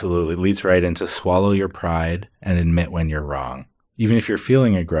 Absolutely. It leads right into swallow your pride and admit when you're wrong. Even if you're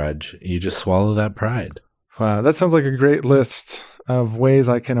feeling a grudge, you just swallow that pride. Wow, that sounds like a great list of ways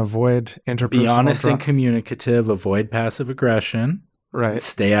I can avoid interpersonal Be honest and communicative. Avoid passive aggression. Right.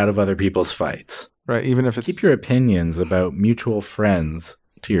 Stay out of other people's fights. Right, even if it's... Keep your opinions about mutual friends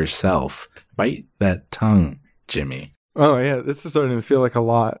to yourself. Bite that tongue, Jimmy. Oh, yeah, this is starting to feel like a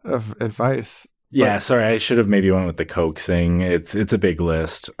lot of advice. Yeah, sorry, I should have maybe went with the coaxing. It's a big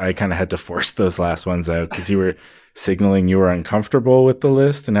list. I kind of had to force those last ones out because you were signaling you were uncomfortable with the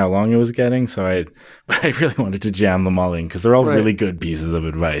list and how long it was getting. So I really wanted to jam them all in because they're all really good pieces of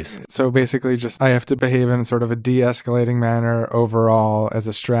advice. So basically just I have to behave in sort of a de-escalating manner overall as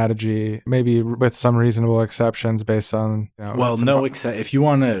a strategy, maybe with some reasonable exceptions based on... well, if you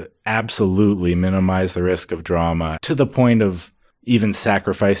want to absolutely minimize the risk of drama to the point of even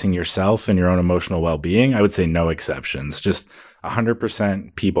sacrificing yourself and your own emotional well-being, I would say no exceptions. Just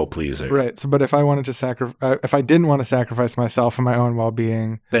 100% people pleaser. Right. So, but if I wanted to if I didn't want to sacrifice myself and my own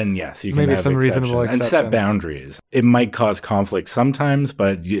well-being, then yes, you can maybe have some reasonable exceptions. And set boundaries. It might cause conflict sometimes,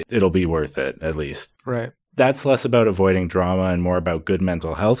 but it'll be worth it at least. Right. That's less about avoiding drama and more about good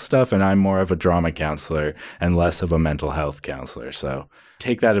mental health stuff. And I'm more of a drama counselor and less of a mental health counselor. So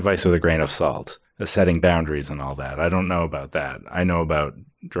take that advice with a grain of salt. Setting boundaries and all that. I don't know about that. I know about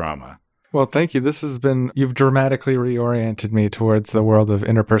drama. Well, thank you. You've dramatically reoriented me towards the world of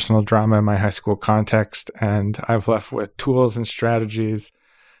interpersonal drama in my high school context. And I've left with tools and strategies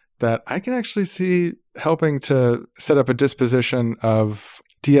that I can actually see helping to set up a disposition of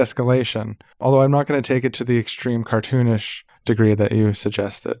de-escalation. Although I'm not going to take it to the extreme cartoonish degree that you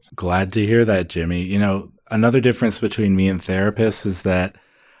suggested. Glad to hear that, Jimmy. You know, another difference between me and therapists is that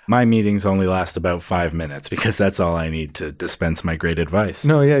my meetings only last about 5 minutes because that's all I need to dispense my great advice.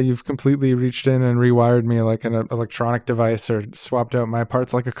 No, yeah, you've completely reached in and rewired me like an electronic device or swapped out my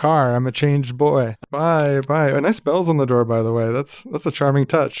parts like a car. I'm a changed boy. Bye. Nice bells on the door, by the way. That's a charming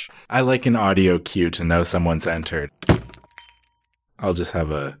touch. I like an audio cue to know someone's entered. I'll just have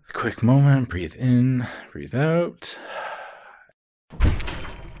a quick moment. Breathe in, breathe out.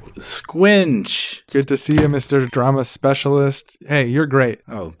 Squinch. Good to see you, Mr. Drama Specialist. Hey, you're great.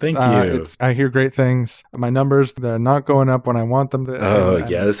 Oh, thank you. I hear great things. My numbers, they're not going up when I want them to. Oh,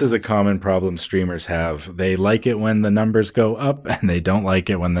 yeah. This is a common problem streamers have. They like it when the numbers go up, and they don't like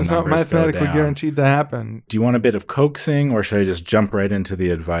it when the numbers go down. It's not mathematically guaranteed to happen. Do you want a bit of coaxing, or should I just jump right into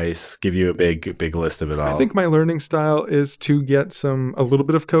the advice, give you a big list of it all? I think my learning style is to get a little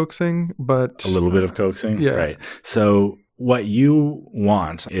bit of coaxing, but... A little bit of coaxing? Yeah. Right. So what you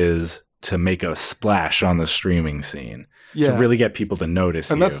want is to make a splash on the streaming scene. To really get people to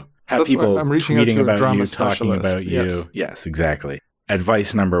notice you. Have people I'm reaching out tweeting to a about drama you, specialist. talking about you. Yes, exactly.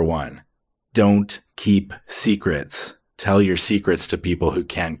 Advice number 1, don't keep secrets. Tell your secrets to people who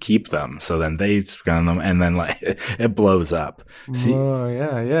can't keep them. So then they scan them and then it blows up. See, oh,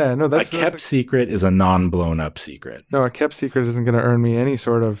 yeah. No, a kept secret is a non-blown up secret. No, a kept secret isn't going to earn me any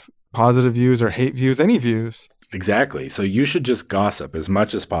sort of positive views or hate views, any views. Exactly. So you should just gossip as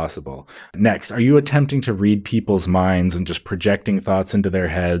much as possible. Next, are you attempting to read people's minds and just projecting thoughts into their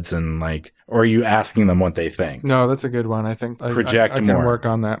heads or are you asking them what they think? No, that's a good one. I think I can work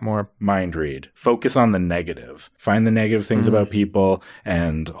on that more. Mind read. Focus on the negative. Find the negative things about people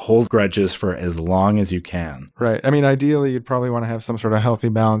and hold grudges for as long as you can. Right. I mean, ideally, you'd probably want to have some sort of healthy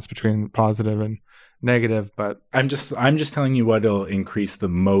balance between positive and negative, but I'm just telling you what'll increase the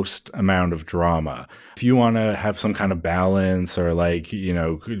most amount of drama. If you want to have some kind of balance or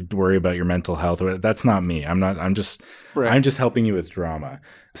worry about your mental health, that's not me. I'm just helping you with drama.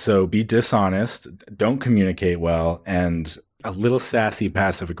 So be dishonest, don't communicate well, and a little sassy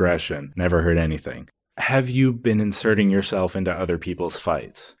passive aggression never hurt anything. Have you been inserting yourself into other people's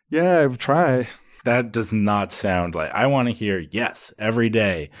fights? Yeah, I try. That does not sound like I want to hear yes every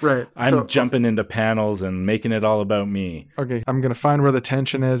day. Right. I'm jumping into panels and making it all about me. Okay, I'm going to find where the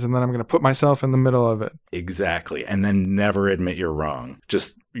tension is, and then I'm going to put myself in the middle of it. Exactly. And then never admit you're wrong.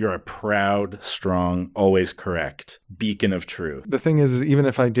 Just you're a proud, strong, always correct beacon of truth. The thing is even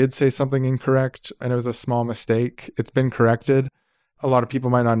if I did say something incorrect and it was a small mistake, it's been corrected. A lot of people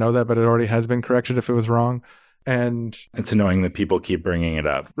might not know that, but it already has been corrected if it was wrong. And it's annoying that people keep bringing it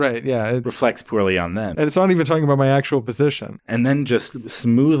up. Right, yeah. It reflects poorly on them. And it's not even talking about my actual position. And then just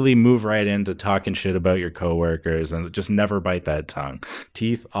smoothly move right into talking shit about your coworkers and just never bite that tongue.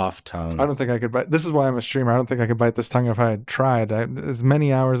 Teeth off tongue. I don't think I could bite. This is why I'm a streamer. I don't think I could bite this tongue if I had tried. As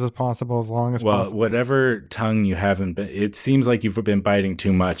many hours as possible, as long as possible. Well, whatever tongue you haven't been, it seems like you've been biting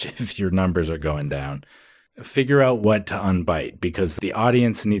too much if your numbers are going down. Figure out what to unbite because the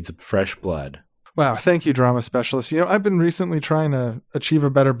audience needs fresh blood. Wow, thank you, drama specialist. I've been recently trying to achieve a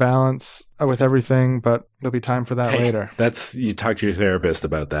better balance with everything, but there'll be time for that later. You talk to your therapist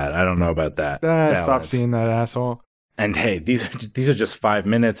about that. I don't know about that. Stop seeing that asshole. And hey, these are just 5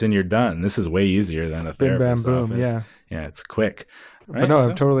 minutes and you're done. This is way easier than a therapist's bam, boom, office. yeah. Yeah, it's quick. Right? But no,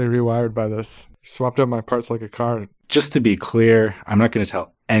 I'm totally rewired by this. Swapped out my parts like a car. Just to be clear, I'm not going to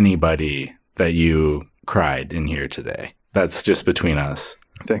tell anybody that you cried in here today. That's just between us.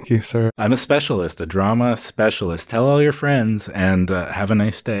 Thank you, sir. I'm a specialist, a drama specialist. Tell all your friends and have a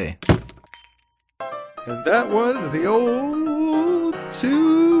nice day. And that was the old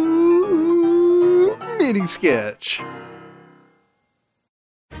 2 mini sketch.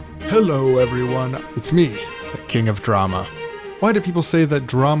 Hello, everyone. It's me, the King of Drama. Why do people say that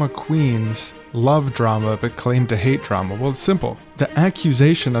drama queens love drama but claim to hate drama? Well, it's simple. The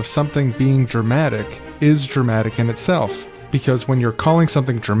accusation of something being dramatic is dramatic in itself. Because when you're calling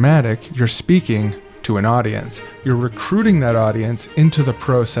something dramatic, you're speaking to an audience. You're recruiting that audience into the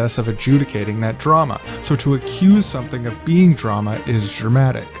process of adjudicating that drama. So to accuse something of being drama is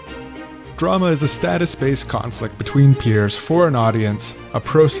dramatic. Drama is a status-based conflict between peers for an audience, a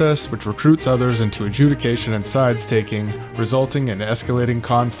process which recruits others into adjudication and sides-taking, resulting in escalating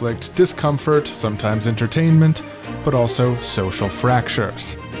conflict, discomfort, sometimes entertainment, but also social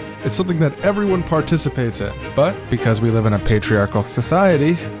fractures. It's something that everyone participates in, but because we live in a patriarchal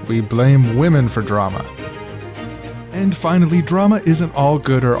society, we blame women for drama. And finally, drama isn't all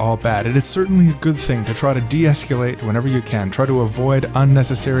good or all bad. It is certainly a good thing to try to de-escalate whenever you can, try to avoid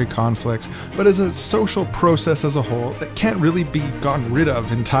unnecessary conflicts, but as a social process as a whole, it can't really be gotten rid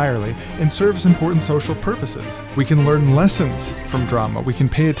of entirely and serves important social purposes. We can learn lessons from drama, we can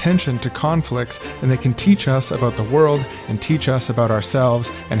pay attention to conflicts, and they can teach us about the world and teach us about ourselves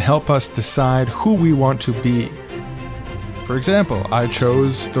and help us decide who we want to be. For example, I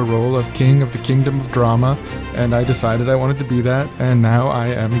chose the role of King of the Kingdom of Drama, and I decided I wanted to be that, and now I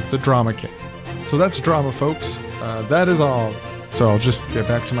am the Drama King. So that's drama, folks. That is all. So I'll just get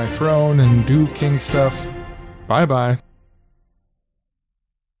back to my throne and do king stuff. Bye-bye.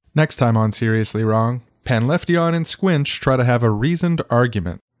 Next time on Seriously Wrong, Panleftion and Squinch try to have a reasoned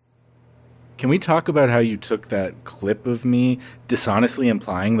argument. Can we talk about how you took that clip of me dishonestly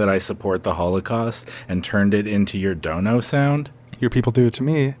implying that I support the Holocaust and turned it into your dono sound? Your people do it to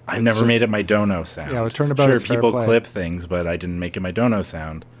me. I've never made it my dono sound. Yeah, well, turnabout sure, is fair people play. clip things, but I didn't make it my dono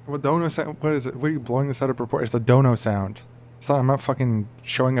sound. What dono sound? What is it? What are you blowing this out of proportion? It's a dono sound. It's not, I'm not fucking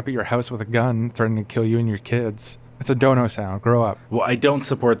showing up at your house with a gun threatening to kill you and your kids. It's a dono sound. Grow up. Well, I don't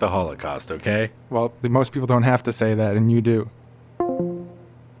support the Holocaust, okay? Well, most people don't have to say that, and you do.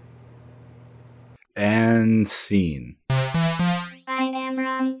 And scene. I am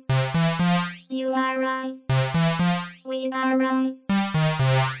wrong. You are wrong. We are wrong.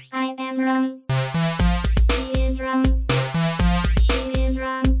 I am wrong.